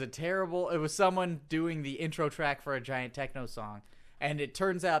 It was someone doing the intro track for a giant techno song. And it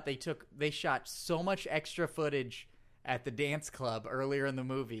turns out they shot so much extra footage at the dance club earlier in the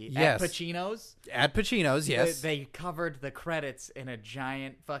movie. Yes. At Pacino's. At Pacino's, yes. They covered the credits in a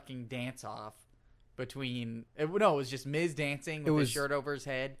giant fucking dance-off between... it was just Miz dancing with his shirt over his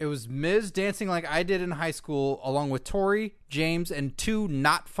head. It was Miz dancing like I did in high school, along with Tori, James, and 2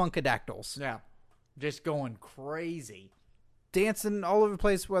 not Funkadactyls. Yeah. Just going crazy. Dancing all over the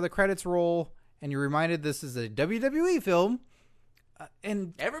place while the credits roll, and you're reminded this is a WWE film.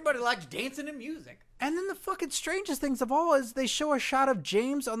 And everybody likes dancing and music. And then the fucking strangest things of all is they show a shot of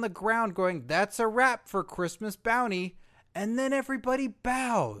James on the ground going, "That's a wrap for Christmas Bounty," and then everybody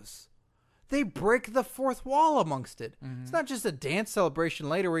bows. They break the fourth wall amongst it. Mm-hmm. It's not just a dance celebration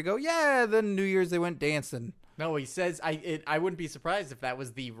later where we go, yeah, then New Year's they went dancing. No, he says, I wouldn't be surprised if that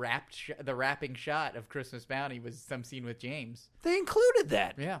was the wrapping shot of Christmas Bounty was some scene with James. They included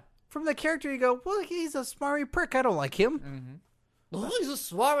that. Yeah. From the character you go, well, he's a smarmy prick. I don't like him. Mm-hmm. Well, he's a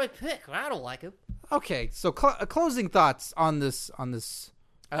smarmy prick. I don't like him. Okay, so closing thoughts on this.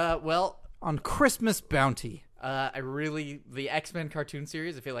 On Christmas Bounty. The X-Men cartoon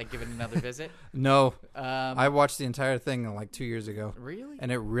series, I feel like giving another visit. No. I watched the entire thing like 2 years ago. Really?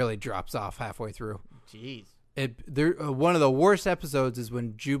 And it really drops off halfway through. Jeez. One of the worst episodes is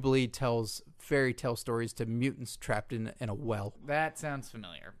when Jubilee tells fairy tale stories to mutants trapped in a well. That sounds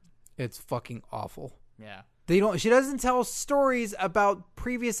familiar. It's fucking awful. Yeah. She doesn't tell stories about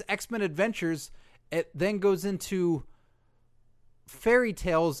previous X-Men adventures. It then goes into fairy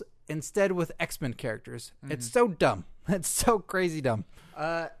tales instead with X-Men characters. Mm-hmm. It's so dumb. It's so crazy dumb.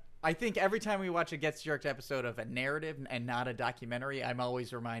 I think every time we watch a Gets Jerked episode of a narrative and not a documentary, I'm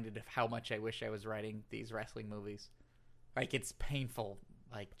always reminded of how much I wish I was writing these wrestling movies. Like, it's painful.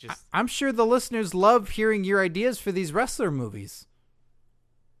 Like, just... I'm sure the listeners love hearing your ideas for these wrestler movies.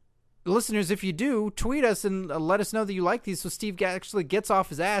 Listeners, if you do, tweet us and let us know that you like these so Steve actually gets off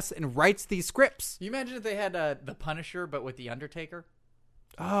his ass and writes these scripts. You imagine if they had The Punisher, but with The Undertaker?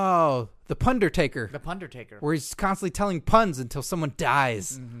 Oh, the Pundertaker. The Pundertaker. Where he's constantly telling puns until someone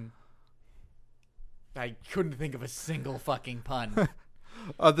dies. Mm-hmm. I couldn't think of a single fucking pun.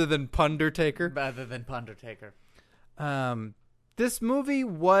 Other than Pundertaker? Other than Pundertaker. This movie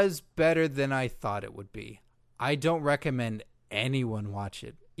was better than I thought it would be. I don't recommend anyone watch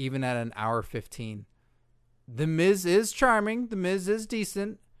it, even at an hour 15. The Miz is charming. The Miz is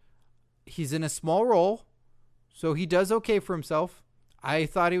decent. He's in a small role, so he does okay for himself. I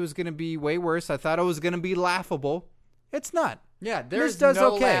thought he was going to be way worse. I thought it was going to be laughable. It's not. Yeah, there's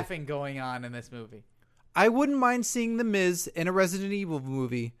no laughing going on in this movie. I wouldn't mind seeing The Miz in a Resident Evil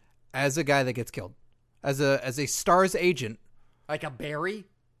movie as a guy that gets killed. As a STARS agent. Like a Barry?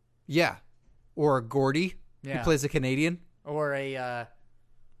 Yeah. Or a Gordy, who plays a Canadian. Or a,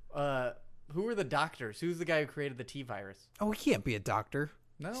 who are the doctors? Who's the guy who created the T-virus? Oh, he can't be a doctor.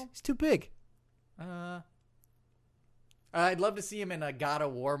 No? He's too big. I'd love to see him in a God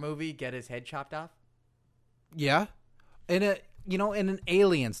of War movie, get his head chopped off. Yeah. In an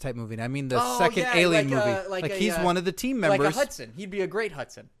Aliens type movie. I mean, the second Alien movie. He's one of the team members. Like a Hudson. He'd be a great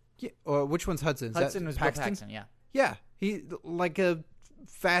Hudson. Yeah. Or which one's Hudson? Hudson was Bill Paxton, yeah. Yeah. He, like a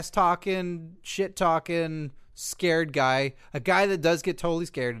fast-talking, shit-talking, scared guy. A guy that does get totally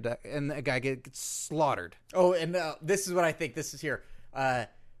scared, and a guy gets slaughtered. Oh, and this is what I think. This is here.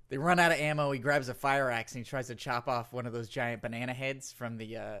 They run out of ammo. He grabs a fire axe and he tries to chop off one of those giant banana heads from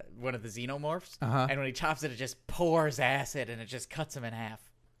the one of the xenomorphs. Uh-huh. And when he chops it, it just pours acid and it just cuts him in half.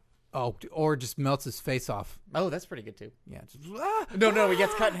 Oh, or just melts his face off. Oh, that's pretty good too. Yeah. No, he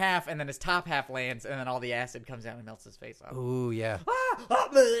gets cut in half and then his top half lands and then all the acid comes down and melts his face off. Ooh, yeah.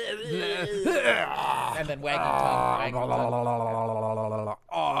 And then wagging tongue.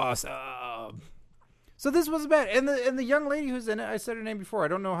 Awesome. So this wasn't bad, and the young lady who's in it, I said her name before. I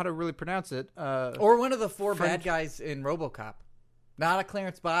don't know how to really pronounce it. Or one of the four bad guys in RoboCop, not a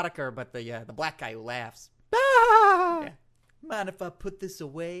Clarence Boddicker, but the black guy who laughs. Yeah. Mind if I put this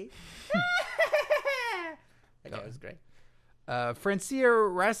away? That guy was great. Francia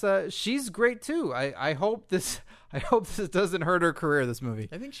Ressa, she's great too. I hope this doesn't hurt her career, this movie.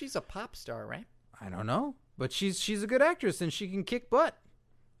 I think she's a pop star, right? I don't know, but she's a good actress and she can kick butt.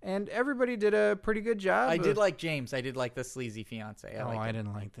 And everybody did a pretty good job. I did like James. I did like the sleazy fiance. I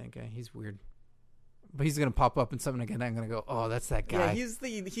didn't like that guy. He's weird. But he's gonna pop up in something again. I'm gonna go, oh, that's that guy. Yeah, he's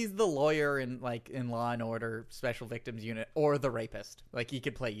the lawyer in Law and Order Special Victims Unit, or the rapist. Like, he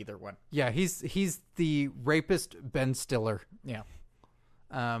could play either one. Yeah, he's the rapist Ben Stiller. Yeah.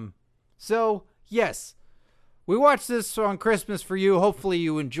 So yes, we watched this on Christmas for you. Hopefully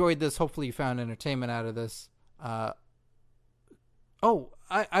you enjoyed this. Hopefully you found entertainment out of this. I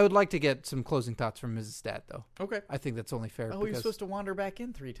would like to get some closing thoughts from Mrs. Dad, though. Okay. I think that's only fair. Oh, he was supposed to wander back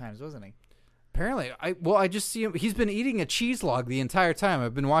in 3 times, wasn't he? Apparently. I just see him. He's been eating a cheese log the entire time.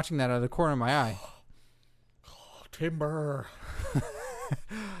 I've been watching that out of the corner of my eye. Timber.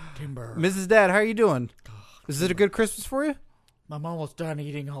 Timber. Mrs. Dad, how are you doing? Is it a good Christmas for you? I'm almost done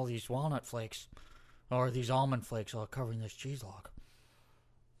eating all these walnut flakes. Or these almond flakes all covering this cheese log.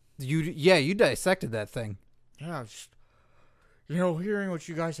 You dissected that thing. Yeah, hearing what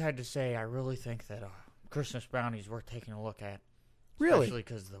you guys had to say, I really think that Christmas Bounty's worth taking a look at. Really? Especially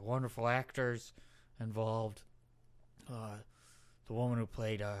because the wonderful actors involved. The woman who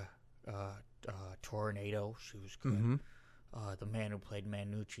played Tornado, she was good. Mm-hmm. The man who played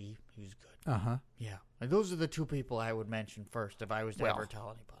Manucci, he was good. Uh-huh. Yeah. And those are the 2 people I would mention first if I was to ever tell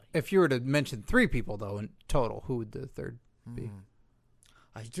anybody. If you were to mention 3 people, though, in total, who would the third be?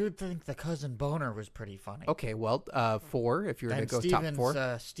 I do think the cousin Boner was pretty funny. Okay, well, 4, if you were to go top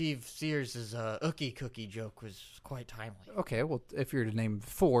 4. Steve Sears' Ookie Cookie joke was quite timely. Okay, well, if you were to name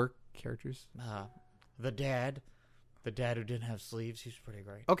 4 characters. The dad who didn't have sleeves, he was pretty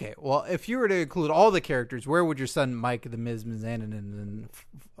great. Okay, well, if you were to include all the characters, where would your son Mike, the Ms. Mizanin,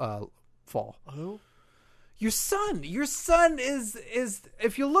 fall? Who? Your son is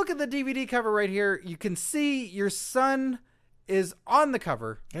if you look at the DVD cover right here, you can see your son is on the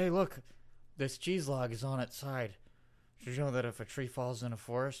cover. Hey, look, this cheese log is on its side. Did you know that if a tree falls in a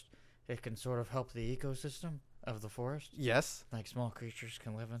forest, it can sort of help the ecosystem of the forest? Yes. Like small creatures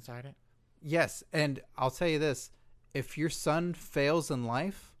can live inside it? Yes, and I'll tell you this. If your son fails in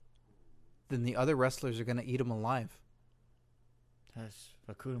life, then the other wrestlers are going to eat him alive. That's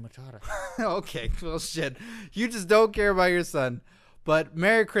Hakuna Matata. Okay, well, shit. You just don't care about your son. But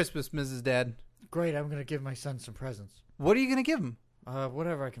Merry Christmas, Mrs. Dad. Great, I'm going to give my son some presents. What are you going to give him?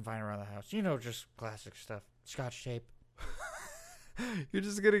 Whatever I can find around the house. Just classic stuff. Scotch tape. You're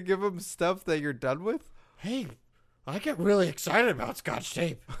just going to give him stuff that you're done with? Hey, I get really excited about Scotch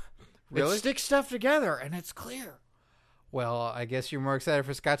tape. Really? It sticks stuff together, and it's clear. Well, I guess you're more excited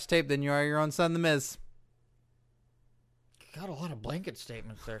for Scotch tape than you are your own son, The Miz. You got a lot of blanket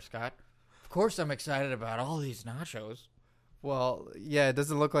statements there, Scott. Of course I'm excited about all these nachos. Well, yeah, it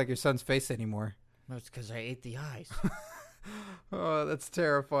doesn't look like your son's face anymore. That's because I ate the eyes. Oh, that's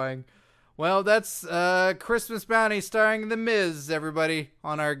terrifying. Well, that's Christmas Bounty starring The Miz, everybody,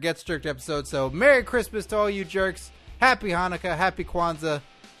 on our Get Strict episode. So, Merry Christmas to all you jerks. Happy Hanukkah. Happy Kwanzaa.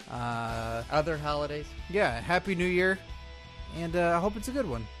 Other holidays? Yeah, Happy New Year. And I hope it's a good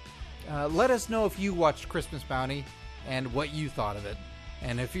one. Let us know if you watched Christmas Bounty and what you thought of it.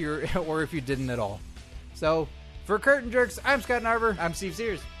 And if you're, or if you didn't at all. So, for Curtain Jerks, I'm Scott Narver. I'm Steve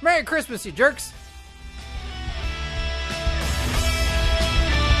Sears. Merry Christmas, you jerks.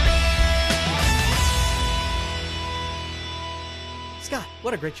 Scott,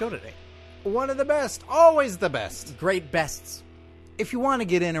 what a great show today. One of the best. Always the best. Great bests. If you want to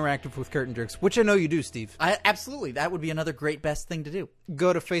get interactive with Curtain Jerks, which I know you do, Steve. Absolutely. That would be another great best thing to do.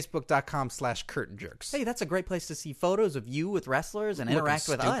 Go to facebook.com/Curtain Jerks. Hey, that's a great place to see photos of you with wrestlers and interact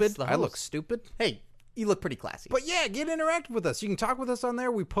with stupid. us. I look stupid. Hey, you look pretty classy. But yeah, get interactive with us. You can talk with us on there.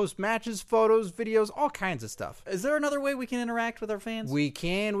 We post matches, photos, videos, all kinds of stuff. Is there another way we can interact with our fans? We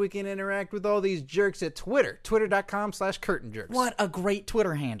can interact with all these jerks at Twitter. Twitter.com/Curtain Jerks. What a great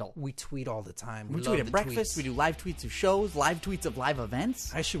Twitter handle. We tweet all the time. We tweet at breakfast. We do live tweets of shows, live tweets of live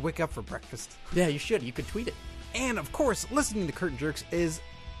events. I should wake up for breakfast. Yeah, you should. You could tweet it. And of course, listening to Curtain Jerks is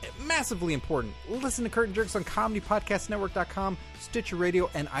massively important. Listen to Curtain Jerks on ComedyPodcastNetwork.com, Stitcher Radio,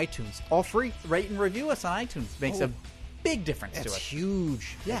 and iTunes. All free. Rate and review us on iTunes. Makes a big difference to That's us.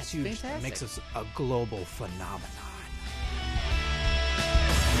 huge. Yeah, That's huge. fantastic. It makes us a global phenomenon.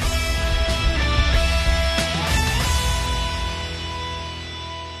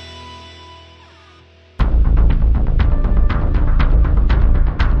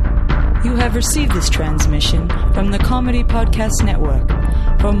 You have received this transmission from the Comedy Podcast Network.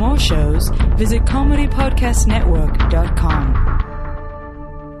 For more shows, visit comedypodcastnetwork.com.